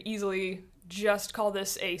 you could easily just call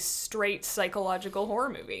this a straight psychological horror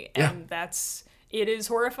movie, and it is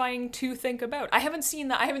horrifying to think about. I haven't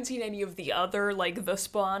seen any of the other, like, the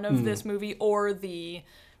spawn of this movie or the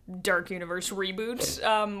Dark Universe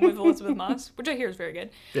reboot with Elizabeth Moss, which I hear is very good.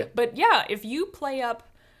 Yeah. But if you play up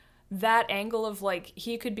that angle of, like,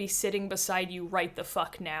 he could be sitting beside you right the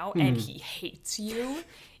fuck now and he hates you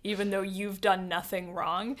even though you've done nothing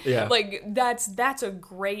wrong. Yeah. Like, that's a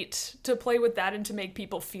great to play with that and to make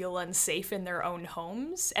people feel unsafe in their own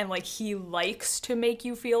homes, and, like, he likes to make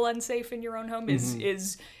you feel unsafe in your own home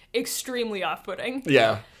is extremely off-putting.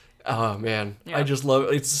 Yeah. Oh, man. Yeah. I just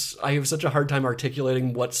love I have such a hard time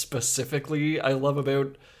articulating what specifically I love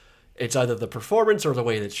about it's either the performance or the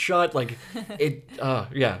way it's shot. Like,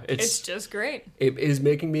 it's just great. It is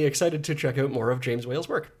making me excited to check out more of James Whale's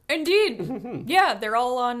work. Indeed. Yeah, they're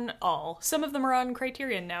all on some of them are on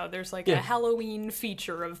Criterion now. There's, like, a Halloween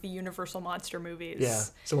feature of the Universal Monster movies. Yeah,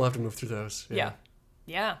 so we'll have to move through those.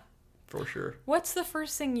 Yeah. For sure. What's the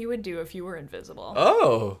first thing you would do if you were invisible?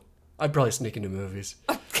 Oh, I'd probably sneak into movies.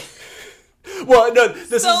 Well, no,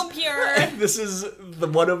 this is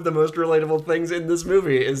one of the most relatable things in this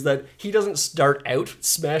movie is that he doesn't start out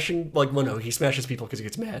smashing, like, well, no, he smashes people because he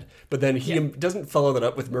gets mad, but then he doesn't follow that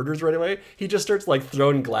up with murders right away. He just starts, like,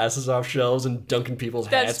 throwing glasses off shelves and dunking people's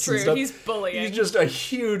hats and stuff. He's bullying. He's just a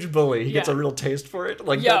huge bully. He gets a real taste for it.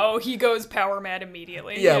 Like, he goes power mad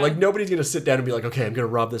immediately. Yeah, like, nobody's gonna sit down and be like, okay, I'm gonna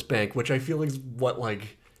rob this bank, which I feel like is what,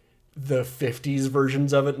 like, the 50s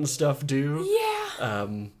versions of it and stuff do. Yeah.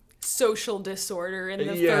 Social disorder in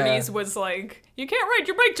the 30s was like, you can't ride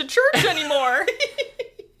your bike to church anymore.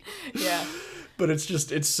 Yeah. But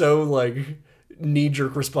it's so, like,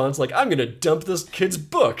 knee-jerk response, like, I'm gonna dump this kid's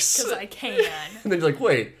books. Because I can. And then you're like,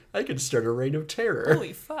 wait, I could start a reign of terror.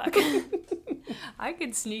 Holy fuck. I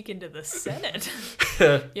could sneak into the Senate.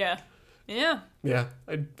 Yeah. Yeah. Yeah.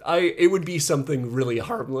 It would be something really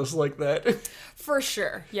harmless like that. For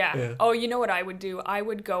sure, yeah. Oh, you know what I would do? I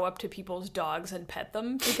would go up to people's dogs and pet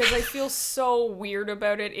them because I feel so weird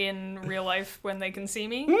about it in real life when they can see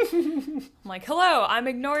me. I'm like, hello, I'm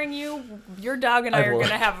ignoring you. Your dog and I are going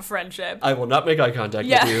to have a friendship. I will not make eye contact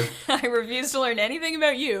with you. I refuse to learn anything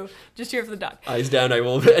about you. Just here for the dog. Eyes down, I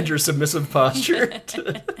will enter submissive posture.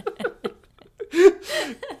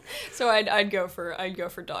 So I'd go for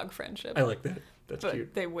dog friendship. I like that. That's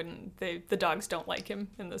cute. They wouldn't. The dogs don't like him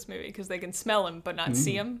in this movie because they can smell him but not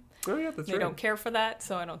see him. Oh yeah, that's They don't care for that,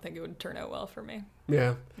 so I don't think it would turn out well for me.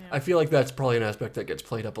 Yeah. I feel like that's probably an aspect that gets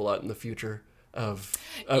played up a lot in the future of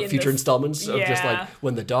future installments of just like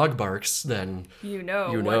when the dog barks, then you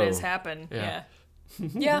know what has happened. Yeah.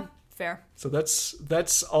 Yeah. Fair. So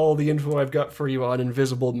that's all the info I've got for you on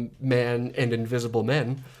Invisible Man and Invisible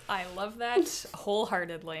Men. I love that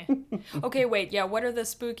wholeheartedly. Okay, wait, yeah, what are the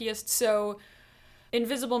spookiest? So,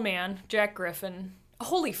 Invisible Man, Jack Griffin.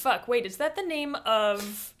 Holy fuck, wait, is that the name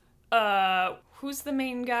of, who's the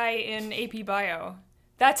main guy in AP Bio?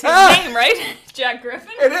 That's his name, right? Jack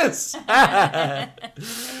Griffin? It is!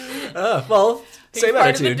 Well, same part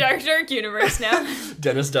attitude. Part of the Dark Universe now.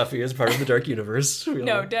 Dennis Duffy is part of the Dark Universe.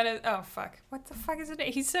 No, Dennis... Oh, fuck. What the fuck is it?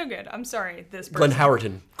 He's so good. I'm sorry, this person. Glenn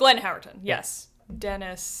Howerton. Glenn Howerton, yes.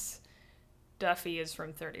 Dennis Duffy is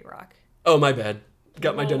from 30 Rock. Oh, my bad.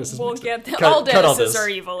 Got my Dennis's We'll mixed get up. all cut Dennises are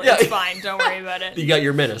evil. It's fine. Don't worry about it. You got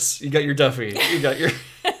your Menace. You got your Duffy. You got your...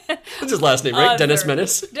 That's his last name, right? Dennis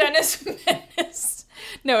Menace? Dennis Menace.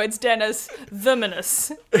 No, it's Dennis the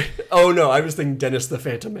Menace. Oh, no. I was thinking Dennis the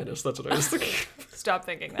Phantom Menace. That's what I was thinking. Stop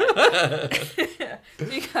thinking that.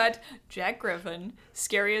 You got Jack Griffin,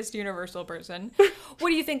 scariest Universal person. What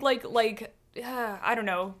do you think, I don't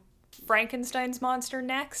know, Frankenstein's monster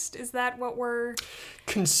next? Is that what we're...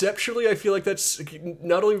 Conceptually, I feel like that's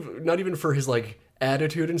not even for his,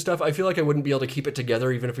 attitude and stuff. I feel like I wouldn't be able to keep it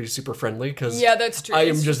together even if he's super friendly, because yeah, that's true. I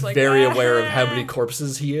am just very aware of how many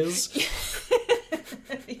corpses he is.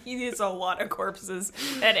 He is a lot of corpses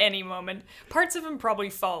at any moment. Parts of him probably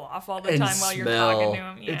fall off all the time while you're talking to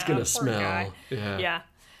him. Yeah, it's gonna smell. Guy. Yeah.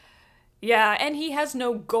 Yeah, and he has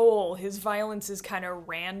no goal. His violence is kind of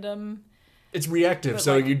random. It's reactive,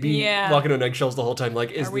 so you'd be walking on eggshells the whole time.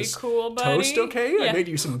 Like, is this cool, buddy? toast okay? Yeah. I made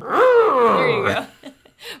you some. There you go.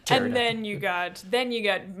 And then you got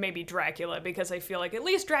maybe Dracula, because I feel like at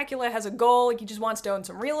least Dracula has a goal. Like, he just wants to own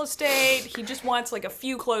some real estate. He just wants a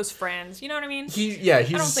few close friends. You know what I mean? I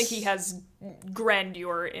don't think he has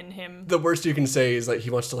grandeur in him. The worst you can say is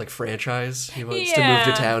he wants to franchise. He wants to move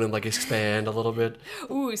to town and expand a little bit.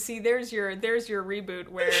 Ooh, see, there's your reboot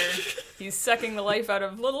where he's sucking the life out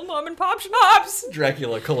of little mom and pop shops.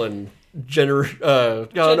 Dracula :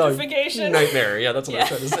 gentrification Nightmare. Yeah, that's what I was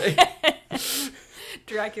trying to say.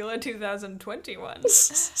 Dracula 2021.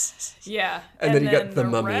 Yeah. And then you got The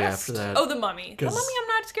Mummy after that. Oh, The Mummy. The Mummy I'm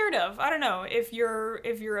not scared of. I don't know. If you're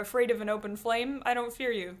afraid of an open flame, I don't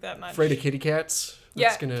fear you that much. Afraid of kitty cats?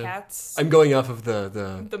 Cats. I'm going off of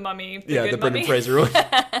the Mummy. The Brendan Fraser one.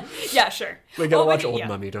 Yeah, sure. We gotta watch Old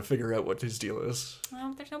Mummy to figure out what his deal is.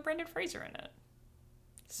 Well, there's no Brendan Fraser in it.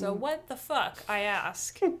 So what the fuck, I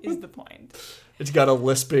ask, is the point. It's got a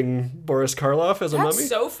lisping Boris Karloff as a mummy? That's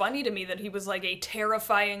so funny to me that he was a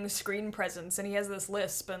terrifying screen presence and he has this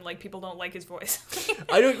lisp and people don't like his voice.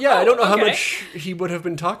 I don't know how much he would have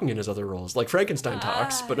been talking in his other roles. Frankenstein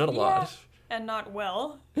talks, but not a lot. And not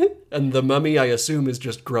well. And the Mummy, I assume, is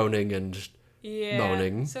just groaning and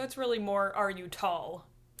moaning. So it's really more, are you tall?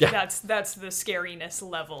 Yeah. That's the scariness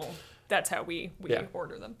level. That's how we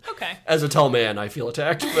order them. Okay. As a tall man, I feel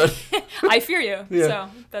attacked, but... I fear you, so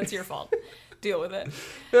that's your fault. Deal with it.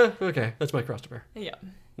 Yeah, okay. That's my cross to bear. Yeah.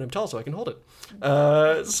 And I'm tall, so I can hold it.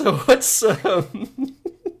 So what's...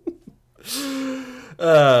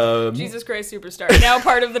 Jesus Christ Superstar, now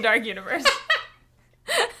part of the Dark Universe.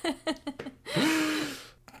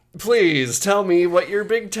 Please tell me what your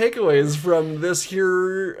big takeaways from this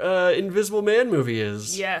here Invisible Man movie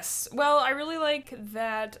is. Yes. Well, I really like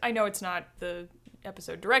that. I know it's not the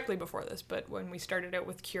episode directly before this, but when we started out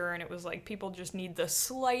with Cure, and it was people just need the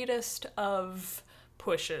slightest of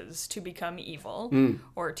pushes to become evil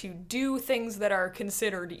or to do things that are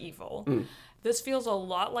considered evil. This feels a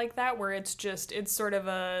lot like that, where it's sort of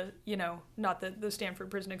a, not that the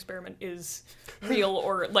Stanford Prison Experiment is real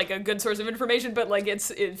or a good source of information, but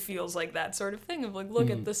it feels like that sort of thing of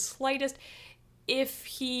look at the slightest. If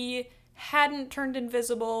he hadn't turned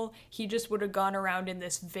invisible, he just would have gone around in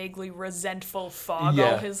this vaguely resentful fog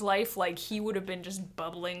all his life. He would have been just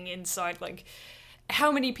bubbling inside.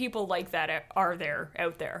 How many people like that are there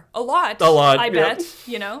out there? A lot. I bet,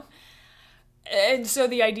 And so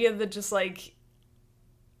the idea that just, like,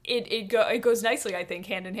 it goes nicely, I think,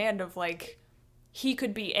 hand in hand of, like, he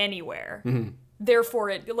could be anywhere. Mm-hmm. Therefore,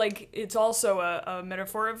 it's also a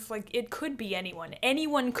metaphor of, like, it could be anyone.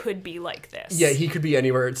 Anyone could be like this. Yeah, he could be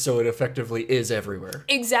anywhere, so it effectively is everywhere.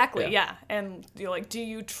 Exactly, yeah. And you're like, do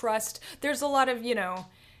you trust... There's a lot of,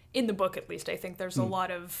 in the book at least, I think there's a lot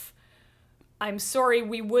of... I'm sorry,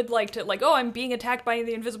 we would like to, like, oh, I'm being attacked by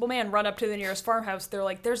the Invisible Man, run up to the nearest farmhouse. They're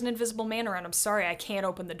like, there's an Invisible Man around, I'm sorry, I can't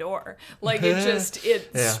open the door. Like,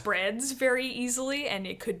 it spreads very easily, and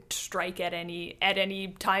it could strike at any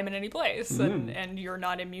time and any place, and you're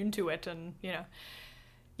not immune to it, and,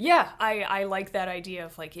 Yeah, I like that idea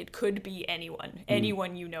of, like, it could be anyone.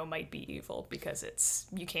 Anyone might be evil, because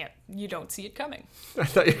you don't see it coming. I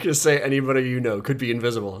thought you were going to say anybody could be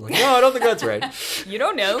invisible. I'm like, no, I don't think that's right. You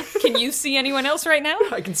don't know. Can you see anyone else right now?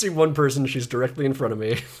 I can see one person, she's directly in front of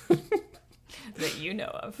me. That you know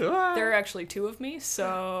of. There are actually two of me,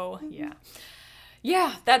 so, yeah.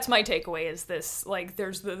 Yeah, that's my takeaway is this, like,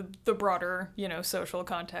 there's the broader, social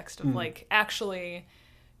context of, like, actually...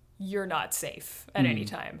 You're not safe at any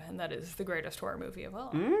time, and that is the greatest horror movie of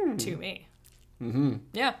all to me. Mm-hmm.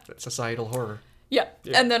 Yeah, societal horror. Yeah,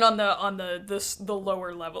 and then on the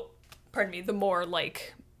lower level, the more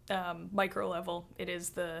like micro level, it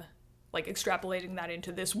is the like extrapolating that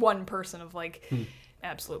into this one person of like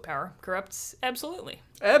absolute power corrupts absolutely.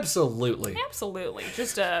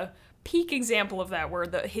 Just a peak example of that, where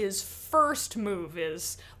his first move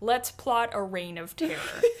is let's plot a reign of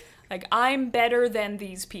terror. Like, I'm better than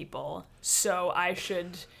these people, so I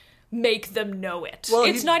should make them know it. Well,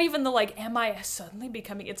 it's not even the, like, am I suddenly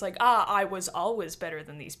becoming... It's like, I was always better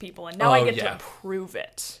than these people, and now I get to prove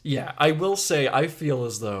it. Yeah, I will say, I feel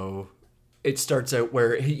as though it starts out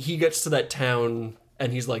where he gets to that town,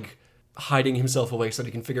 and he's, like, hiding himself away so that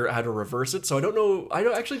he can figure out how to reverse it. So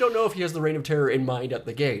I actually don't know if he has the Reign of Terror in mind at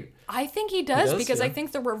the gate. I think he does because I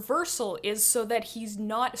think the reversal is so that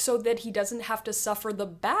he doesn't have to suffer the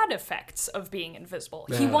bad effects of being invisible.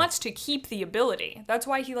 Yeah. He wants to keep the ability. That's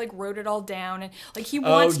why he like wrote it all down, and like he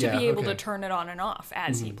wants to be able to turn it on and off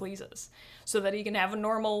as he pleases, so that he can have a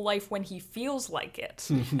normal life when he feels like it,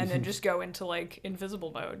 and then just go into like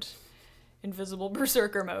invisible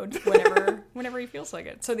berserker mode whenever he feels like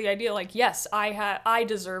it. So the idea, like, yes, I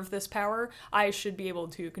deserve this power. I should be able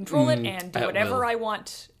to control it and do whatever I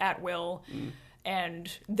want at will.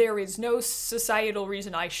 And there is no societal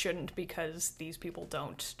reason I shouldn't, because these people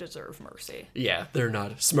don't deserve mercy. Yeah, they're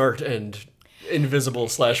not smart and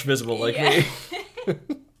invisible/visible like me.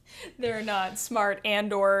 They're not smart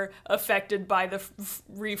and or affected by the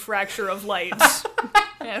refracture of light.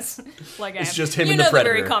 Yes, like it's just him and the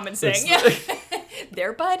Predator. The very common saying. Yeah.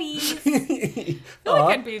 They're buddies. I feel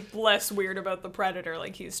like I'd be less weird about the Predator.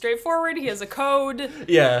 Like, he's straightforward. He has a code.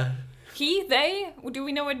 Yeah. They. Do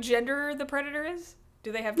we know what gender the Predator is?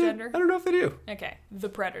 Do they have gender? I don't know if they do. Okay, the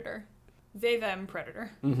Predator. They, them,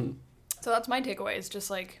 Predator. Mm-hmm. So that's my takeaway. Is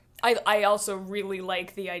just like I also really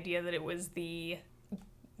like the idea that it was the.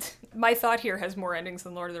 My thought here has more endings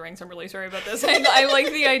than Lord of the Rings. I'm really sorry about this. I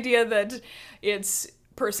like the idea that it's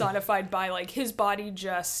personified by, like, his body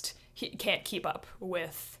he can't keep up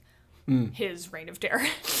with his reign of terror.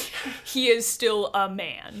 He is still a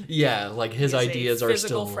man. Yeah, like his ideas are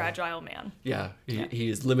still... physical, fragile man. Yeah, he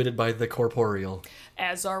is limited by the corporeal.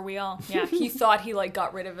 As are we all. Yeah, he thought he, like,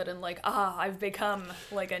 got rid of it and, like, I've become,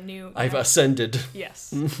 like, a new... I've ascended.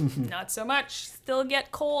 Yes. Not so much. Still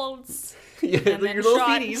get colds. Yeah, and your little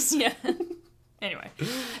feeties. Yeah. Anyway,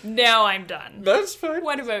 now I'm done. That's fine.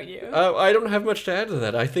 What about you? I don't have much to add to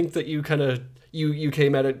that. I think that you kind of... You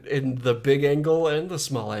came at it in the big angle and the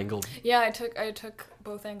small angle. Yeah, I took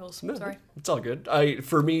both angles. No, sorry. It's all good.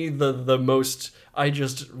 For me, the most... I'm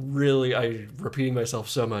repeating myself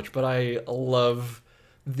so much, but I love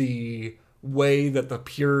the way that the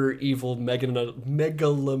pure evil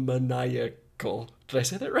megalomaniacal... Did I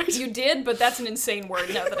say that right? You did, but that's an insane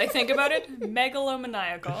word now that I think about it.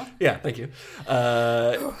 Megalomaniacal. Yeah, thank you.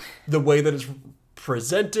 The way that it's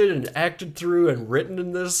presented and acted through and written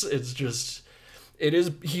in this, it's just...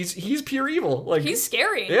 He's pure evil. Like, he's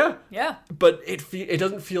scary. Yeah. Yeah. But it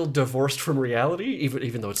doesn't feel divorced from reality,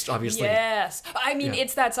 even though it's obviously... Yes. I mean,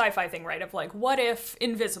 it's that sci-fi thing, right? Of like, what if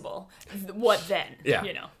invisible? What then? Yeah.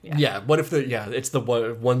 You know? Yeah. What if it's the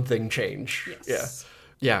one thing change. Yes. Yeah.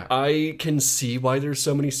 Yeah, I can see why there's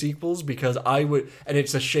so many sequels, because and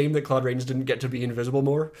it's a shame that Claude Rains didn't get to be invisible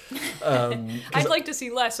more. I'd like to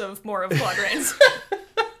see more of Claude Rains.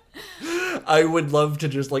 I would love to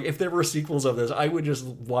just, like, if there were sequels of this, I would just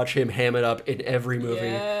watch him ham it up in every movie.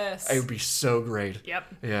 Yes. It would be so great.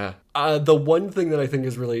 Yep. Yeah. The one thing that I think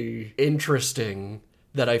is really interesting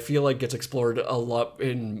that I feel like gets explored a lot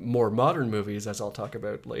in more modern movies, as I'll talk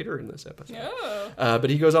about later in this episode. Oh. But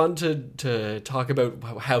he goes on to talk about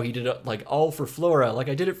how he did it, like, all for Flora. Like,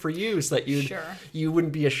 I did it for you so that you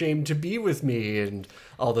wouldn't be ashamed to be with me and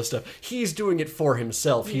all this stuff. He's doing it for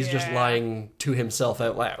himself. He's just lying to himself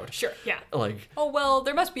out loud. Sure, yeah. Like, oh, well,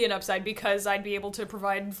 there must be an upside because I'd be able to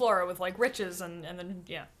provide Flora with, like, riches and then,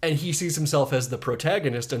 yeah. And he sees himself as the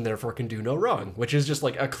protagonist and therefore can do no wrong, which is just,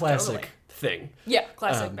 like, a classic thing. Yeah,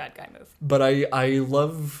 classic bad guy move. But I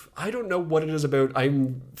love, I don't know what it is about,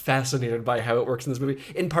 I'm fascinated by how it works in this movie.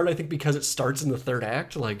 In part, I think because it starts in the third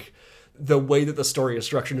act, like, the way that the story is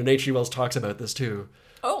structured, and H.G. Wells talks about this too.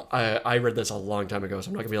 Oh. I read this a long time ago, so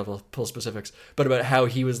I'm not going to be able to pull specifics, but about how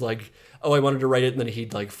he was like, oh, I wanted to write it, and then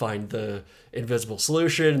he'd, like, find the invisible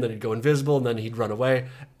solution, and then he'd go invisible, and then he'd run away.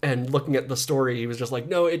 And looking at the story, he was just like,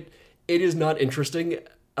 no, it is not interesting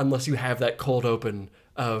unless you have that cold open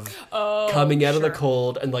of coming out of the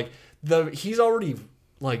cold, and, like, he's already,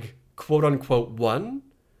 like, quote unquote won.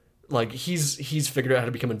 Like, he's figured out how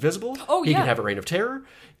to become invisible. Oh, he can have a reign of terror,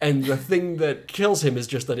 and the thing that kills him is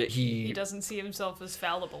just that he doesn't see himself as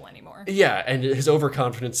fallible anymore. Yeah, and his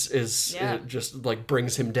overconfidence is it just, like,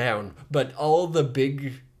 brings him down. But all the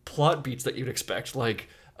big plot beats that you'd expect, like,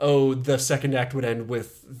 oh, the second act would end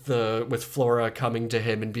with Flora coming to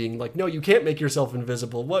him and being like, no, you can't make yourself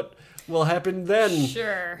invisible. What will happen then?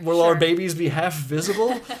 Will our babies be half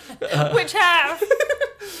visible? Which half?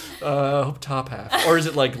 Top half. Or is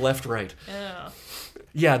it, like, left, right?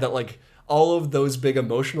 Yeah, that, like, all of those big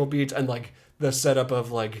emotional beats and, like, the setup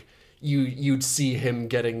of, like, you'd see him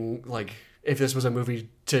getting, like, if this was a movie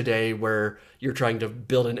today where you're trying to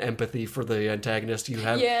build an empathy for the antagonist, you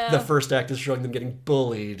have the first act is showing them getting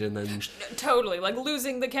bullied, and then totally, like,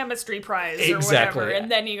 losing the chemistry prize or whatever, and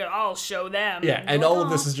then you go, I'll show them. Yeah, and all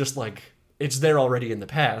of this is just, like, it's there already in the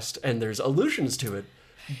past, and there's allusions to it.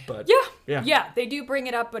 But yeah, they do bring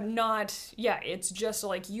it up, but not. Yeah, it's just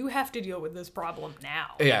like you have to deal with this problem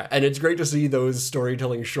now. Yeah, and it's great to see those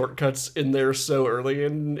storytelling shortcuts in there so early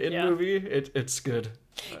in movie. It's good.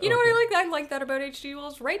 You know what I like? I like that about H.G.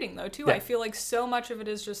 Wells' writing, though, too. Yeah. I feel like so much of it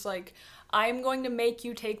is just like, I'm going to make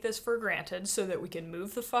you take this for granted so that we can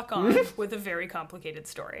move the fuck on with a very complicated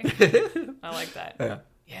story. I like that.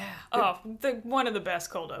 Yeah. Oh, one of the best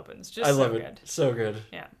cold opens. Just I love it. So good.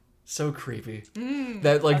 Yeah. So creepy.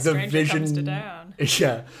 That, like, the vision.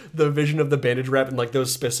 Yeah, the vision of the bandage wrap and, like,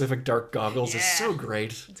 those specific dark goggles is so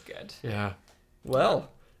great. It's good. Yeah.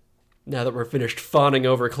 Well, now that we're finished fawning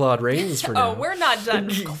over Claude Rains for now. Oh, we're not done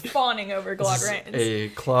fawning over Claude Rains. A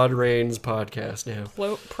Claude Rains podcast now.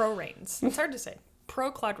 Pro Rains. It's hard to say. Pro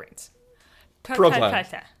Claude Rains. Pro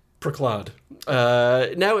Claude.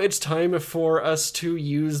 Now it's time for us to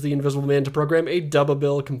use the Invisible Man to program a double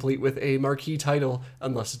bill complete with a marquee title,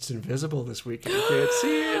 unless it's invisible this week and you can't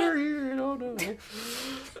see it or hear it. Oh no.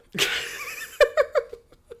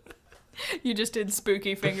 You just did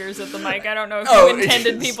spooky fingers at the mic. I don't know if you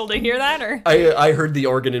intended people to hear that or. I heard the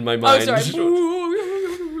organ in my mind. Oh, sorry.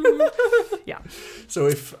 Yeah. So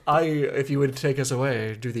if you would take us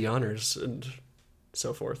away, do the honors and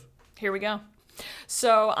so forth. Here we go.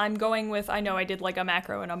 So I'm going with, I know I did like a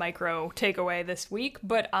macro and a micro takeaway this week,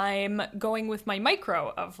 but I'm going with my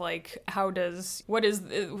micro of like, what is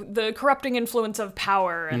the corrupting influence of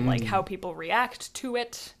power and like how people react to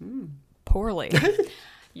it poorly.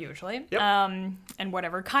 Usually. Yep. And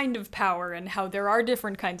whatever kind of power and how there are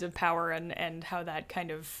different kinds of power and how that kind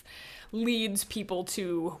of leads people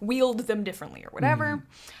to wield them differently or whatever.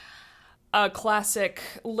 A classic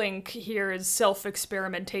link here is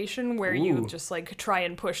self-experimentation, where you just, like, try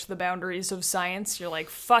and push the boundaries of science. You're like,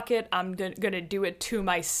 fuck it, I'm gonna do it to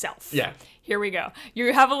myself. Yeah. Here we go.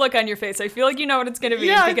 You have a look on your face. I feel like you know what it's gonna be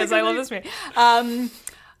because I love this movie.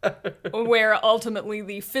 Where ultimately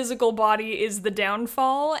the physical body is the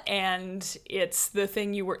downfall, and it's the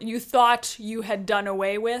thing you thought you had done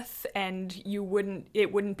away with, and it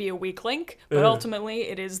wouldn't be a weak link, but ultimately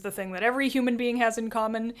it is the thing that every human being has in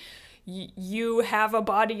common. You have a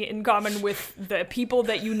body in common with the people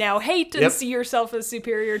that you now hate and see yourself as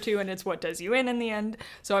superior to, and it's what does you in the end.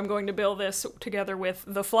 So I'm going to bill this together with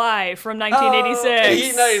The Fly from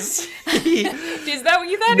 1986. Nice. Is that what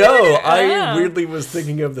you thought? No, I weirdly was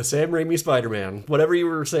thinking of the Sam Raimi Spider-Man. Whatever you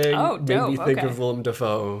were saying made me think of Willem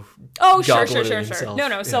Dafoe. Oh, sure.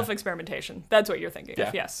 No, self-experimentation. That's what you're thinking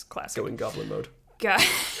of. Yes, classic. Going goblin mode.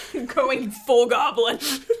 Going full goblin.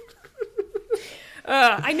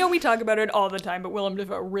 I know we talk about it all the time, but Willem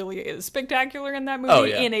Dafoe really is spectacular in that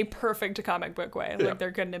movie in a perfect comic book way. Like,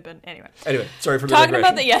 there couldn't have been... Anyway, sorry for the talking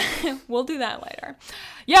about that. We'll do that later.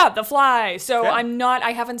 Yeah, The Fly. So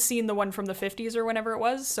I haven't seen the one from the 50s or whenever it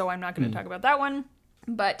was, so I'm not going to talk about that one.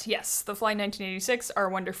 But yes, The Fly 1986, our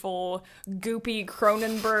wonderful goopy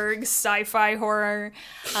Cronenberg sci-fi horror,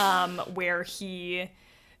 where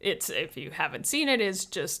if you haven't seen it, is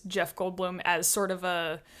just Jeff Goldblum as sort of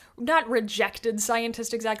a, not rejected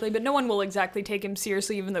scientist exactly, but no one will exactly take him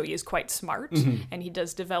seriously, even though he is quite smart. Mm-hmm. And he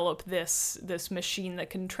does develop this machine that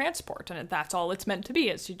can transport, and that's all it's meant to be.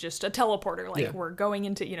 It's just a teleporter. Like, we're going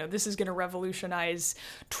into, this is going to revolutionize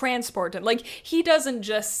transport. And, like, he doesn't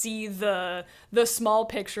just see the small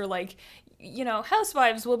picture, like,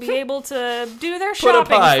 housewives will be able to do their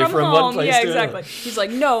shopping from home. One place yeah, exactly. He's like,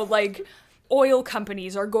 no, like, oil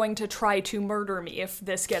companies are going to try to murder me if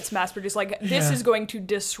this gets mass-produced. Like, this is going to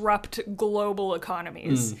disrupt global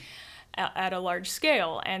economies at a large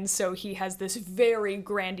scale. And so he has this very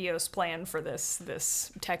grandiose plan for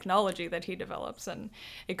this technology that he develops. And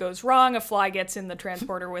it goes wrong. A fly gets in the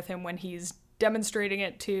transporter with him when he's demonstrating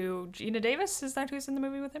it to Geena Davis. Is that who's in the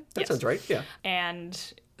movie with him? That sounds right, yeah. And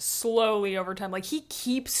slowly over time, like, he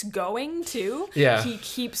keeps going too. Yeah. He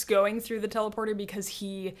keeps going through the teleporter because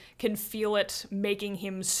he can feel it making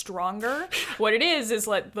him stronger. What it is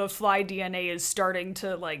like the fly DNA is starting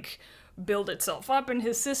to, like, build itself up in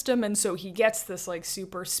his system, and so he gets this, like,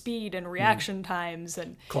 super speed and reaction times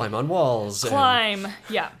and climb on walls.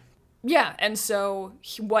 Yeah, and so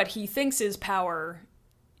what he thinks is power,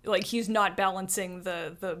 like, he's not balancing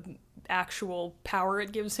the actual power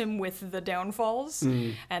it gives him with the downfalls,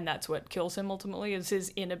 and that's what kills him ultimately, is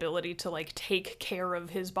his inability to, like, take care of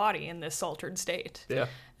his body in this altered state.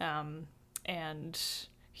 And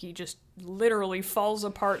he just literally falls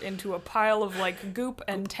apart into a pile of, like, goop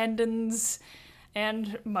and tendons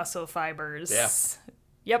and muscle fibers.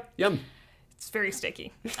 Yep. Yum. It's very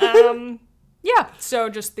sticky. Yeah, so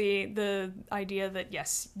just the idea that,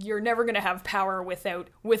 yes, you're never going to have power without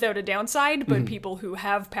a downside, but people who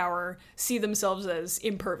have power see themselves as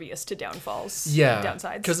impervious to downfalls.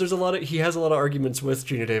 Downsides. Because he has a lot of arguments with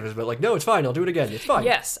Geena Davis, but, like, no, it's fine, I'll do it again, it's fine.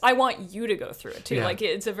 Yes, I want you to go through it too. Yeah. Like,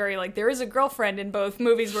 it's a very, like, there is a girlfriend in both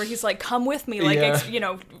movies where he's like, come with me, like,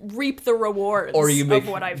 reap the rewards or you make of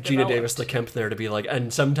what I've Geena developed. Davis the Kemp there to be like,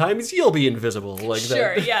 and sometimes you'll be invisible, like that.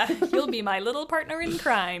 Sure, yeah, you'll be my little partner in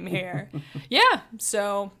crime here. Yeah,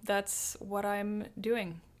 so that's what I'm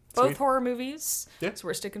doing. Both Sweet. horror movies. Yeah. So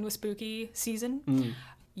we're sticking with spooky season.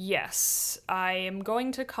 Yes, I am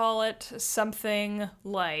going to call it something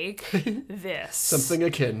like this. Something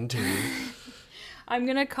akin to. I'm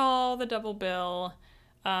going to call the double bill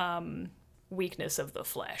Weakness of the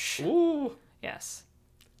Flesh. Ooh. Yes.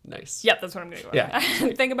 Nice. Yep, that's what I'm going to go with. Yeah.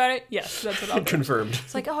 Think about it. Yes, that's what I'll do. Confirmed.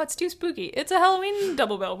 It's like, oh, it's too spooky. It's a Halloween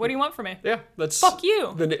double bill. What do you want from me? Yeah, that's... Fuck you.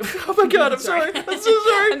 Oh my god, I'm sorry. I'm so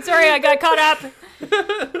sorry. I'm sorry, I got caught up.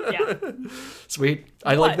 Yeah. Sweet.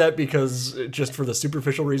 I like that because just for the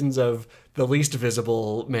superficial reasons of the least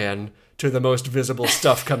visible man to the most visible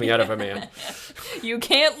stuff coming out of a man. You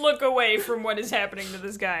can't look away from what is happening to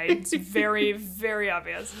this guy. It's very, very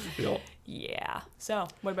obvious. Yep. Yeah. So,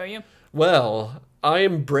 what about you? Well, I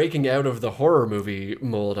am breaking out of the horror movie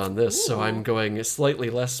mold on this, so I'm going slightly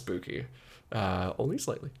less spooky. Only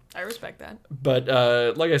slightly. I respect that. But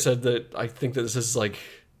like I said, I think that this is like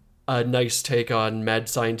a nice take on mad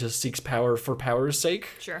scientist seeks power for power's sake.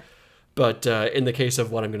 Sure. But in the case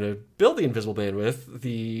of what I'm going to build the Invisible Man with,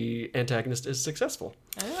 the antagonist is successful.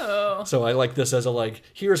 Oh. So I like this as a, like,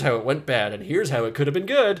 here's how it went bad, and here's how it could have been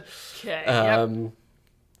good. Okay, yep.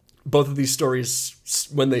 Both of these stories,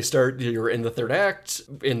 when they start, you're in the third act.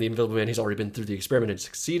 In the Invisible Man, he's already been through the experiment and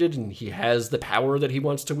succeeded, and he has the power that he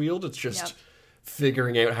wants to wield. It's just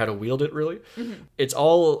figuring out how to wield it, really. Mm-hmm. It's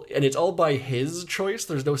all by his choice.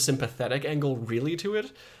 There's no sympathetic angle really to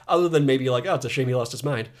it, other than maybe like, oh, it's a shame he lost his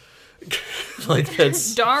mind. Like,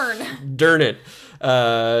 that's darn it.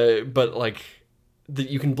 But like,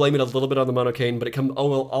 you can blame it a little bit on the monocaine, but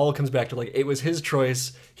all comes back to, like, it was his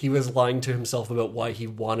choice. He was lying to himself about why he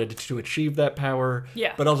wanted to achieve that power.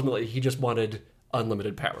 Yeah. But ultimately, he just wanted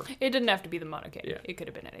unlimited power. It didn't have to be the monocaine. Yeah. It could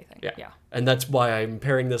have been anything. Yeah. And that's why I'm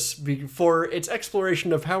pairing this for its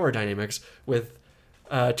exploration of power dynamics with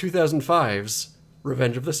 2005's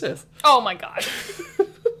Revenge of the Sith. Oh my god.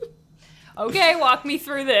 Okay, walk me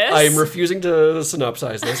through this. I'm refusing to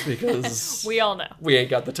synopsize this because we all know we ain't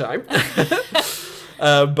got the time.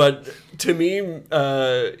 But to me, Ian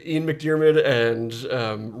McDiarmid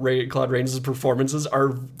and Claude Rains' performances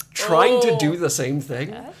are trying to do the same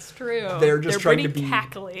thing. That's true. They're trying to be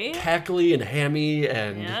cackly and hammy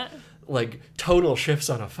and like tonal shifts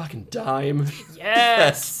on a fucking dime.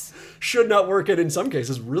 Yes. Should not work, and in some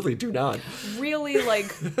cases really do not. Really, like,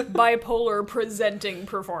 bipolar presenting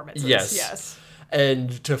performances. Yes.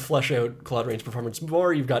 And to flesh out Claude Rains' performance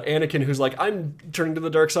more, you've got Anakin, who's like, I'm turning to the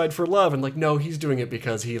dark side for love. And like, no, he's doing it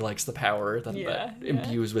because he likes the power that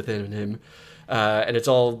imbues within him. And it's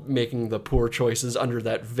all making the poor choices under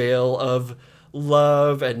that veil of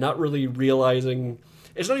love and not really realizing...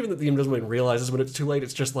 It's not even that the Invisible Man realizes when it's too late.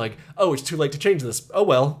 It's just like, oh, it's too late to change this. Oh,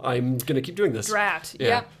 well, I'm going to keep doing this. Drat. Yeah.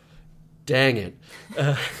 Yep. Dang it.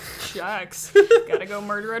 Shucks. Gotta go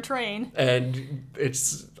murder a train. And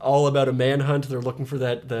it's all about a manhunt. They're looking for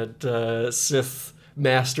that Sith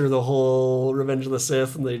master, the whole Revenge of the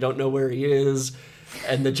Sith, and they don't know where he is.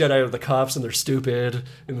 And the Jedi are the cops, and they're stupid.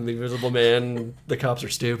 And then the Invisible Man, the cops are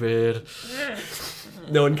stupid.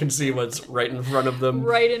 No one can see what's right in front of them.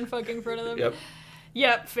 Right in fucking front of them. Yep.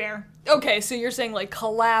 Yep, fair. Okay, so you're saying, like,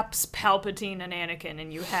 collapse Palpatine and Anakin,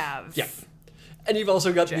 and you have... Yeah. And you've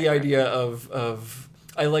also got the idea of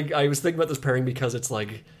I was thinking about this pairing because it's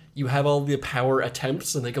like, you have all the power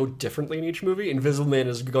attempts, and they go differently in each movie. Invisible Man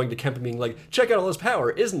is going to Kemp and being like, check out all his power.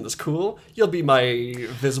 Isn't this cool? You'll be my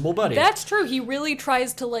visible buddy. That's true. He really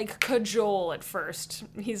tries to, like, cajole at first.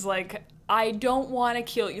 He's like... I don't want to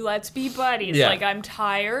kill you. Let's be buddies. Yeah. Like, I'm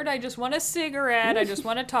tired. I just want a cigarette. I just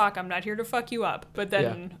want to talk. I'm not here to fuck you up. But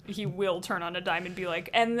then he will turn on a dime and be like,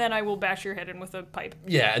 and then I will bash your head in with a pipe.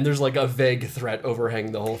 Yeah, and there's like a vague threat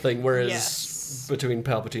overhanging the whole thing. Whereas between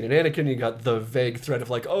Palpatine and Anakin, you got the vague threat of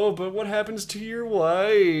like, oh, but what happens to your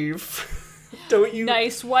wife? Don't you?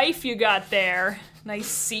 Nice wife you got there. Nice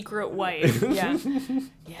secret wife. Yeah.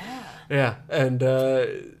 Yeah. Yeah, and...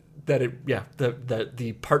 that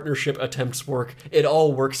the partnership attempts work. It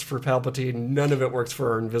all works for Palpatine. None of it works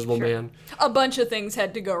for our Invisible Man. A bunch of things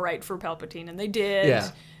had to go right for Palpatine, and they did.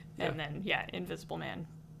 Yeah. And then, Invisible Man.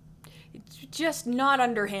 It's just not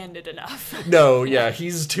underhanded enough. No, yeah,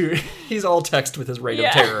 he's all text with his reign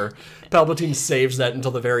of terror. Palpatine saves that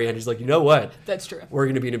until the very end. He's like, you know what? That's true. We're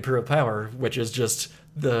going to be an Imperial power, which is just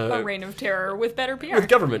a reign of terror with better PR. With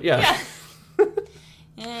government, yeah.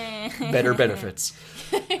 Better benefits.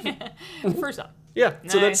 First up. Yeah,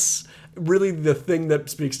 nice. So that's really the thing that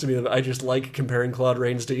speaks to me. That I just like comparing Claude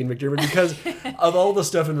Rains to Ian McDiarmid because of all the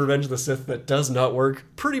stuff in Revenge of the Sith that does not work,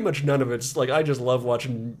 pretty much none of it's like, I just love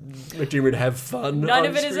watching McDiarmid have fun. None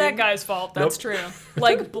of it is that guy's fault. That's true.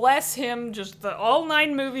 Like, bless him, just all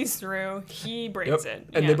 9 movies through, he brings it.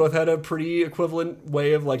 And they both had a pretty equivalent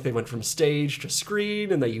way of, like, they went from stage to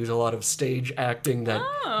screen, and they use a lot of stage acting that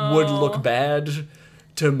would look bad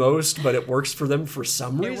to most, but it works for them for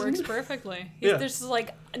some reason. It works perfectly. This is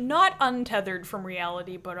like not untethered from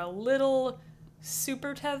reality, but a little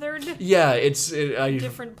super tethered. Yeah, I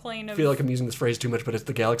different plane of... feel like I'm using this phrase too much, but it's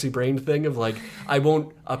the galaxy brain thing of like, I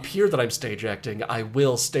won't appear that I'm stage acting, I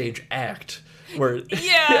will stage act. Where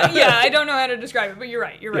I don't know how to describe it, but you're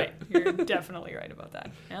right. You're definitely right about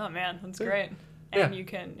that. Oh man, that's great. And you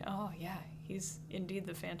can, he's indeed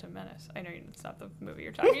the Phantom Menace. I know it's not the movie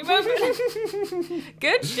you're talking about.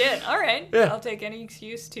 Good shit. All right. Yeah. I'll take any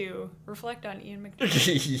excuse to reflect on Ian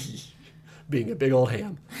McDiarmid. Being a big old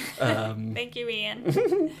ham. Thank you,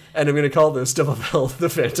 Ian. And I'm going to call this Stillwell the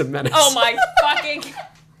Phantom Menace. Oh my fucking...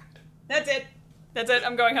 That's it.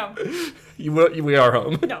 I'm going home. We are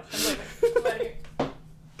home. No, I'm leaving. I'm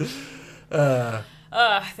out of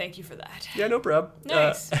here. Thank you for that. Yeah, no problem.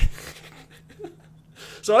 Nice.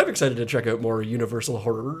 So I'm excited to check out more Universal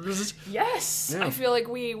horrors. Yes! Yeah. I feel like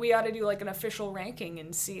we ought to do like an official ranking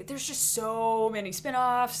and see. There's just so many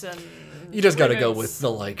spin-offs and... You just got to go with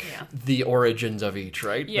the origins of each,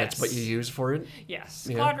 right? Yes. That's what you use for it? Yes.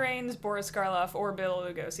 Yeah. Claude Rains, Boris Karloff, or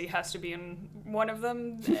Bela Lugosi has to be in one of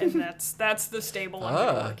them, and that's the stable I'm going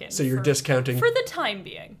to work in. So you're discounting... For the time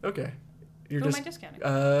being. Okay. Who am I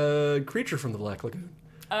discounting? Creature from the Black Lagoon.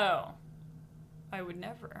 Oh. I would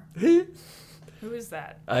never. Who is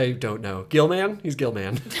that? I don't know. Gilman? He's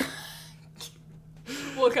Gilman.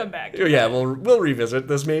 We'll come back. Yeah, we'll revisit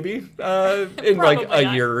this maybe in like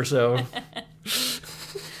a year or so.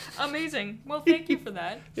 Amazing. Well, thank you for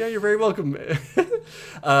that. Yeah, you're very welcome.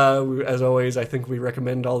 As always, I think we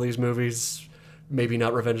recommend all these movies. Maybe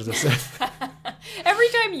not Revenge of the Sith. Every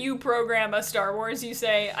time you program a Star Wars, you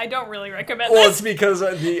say, I don't really recommend this. Well, it's because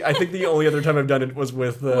I think the only other time I've done it was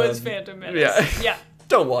with... was Phantom Menace. Yeah.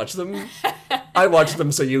 Don't watch them. I watch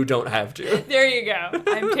them so you don't have to. There you go.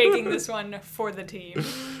 I'm taking this one for the team.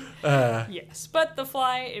 Yes. But The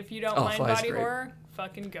Fly, if you don't mind body horror,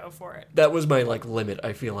 fucking go for it. That was my limit,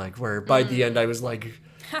 I feel like, where by the end I was like...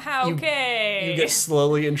 Okay. You get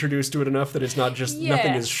slowly introduced to it enough that it's not just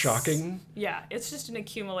nothing is shocking. Yeah, it's just an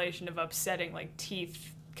accumulation of upsetting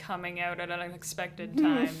teeth coming out at unexpected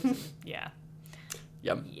times. Yeah.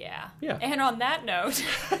 Yep. Yeah. Yeah. And on that note...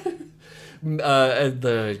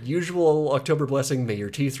 The usual October blessing, may your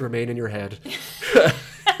teeth remain in your head.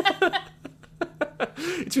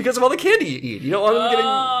 It's because of all the candy you eat. You don't want them getting.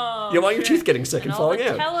 You don't want your teeth getting sick and falling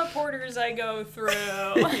out. All the teleporters I go through.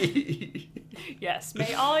 Yes,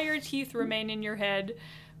 may all your teeth remain in your head.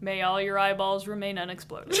 May all your eyeballs remain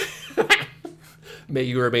unexploded. May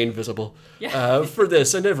you remain visible. Yeah. For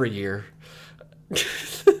this and every year.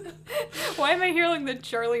 Why am I hearing the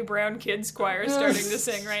Charlie Brown Kids Choir starting to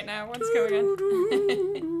sing right now? What's going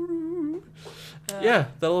on? Yeah,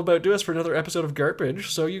 that'll about do us for another episode of Gartbage.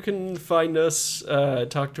 So you can find us,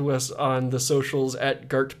 talk to us on the socials at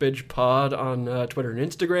GartBagePod on Twitter and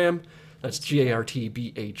Instagram. That's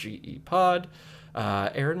GARTBAGE pod.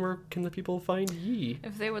 Aaron, where can the people find ye?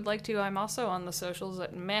 If they would like to, I'm also on the socials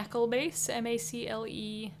at Maclebass,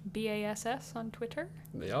 MACLEBASS on Twitter.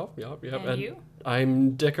 Yep. And you?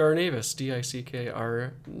 I'm Dick R. Navis,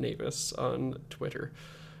 DICKR Navis on Twitter.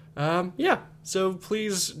 So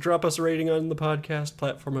please drop us a rating on the podcast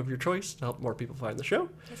platform of your choice to help more people find the show.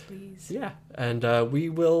 Yes, please. Yeah, and we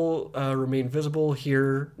will remain visible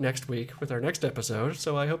here next week with our next episode,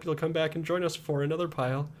 so I hope you'll come back and join us for another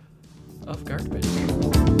pile of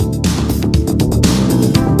Gartbage.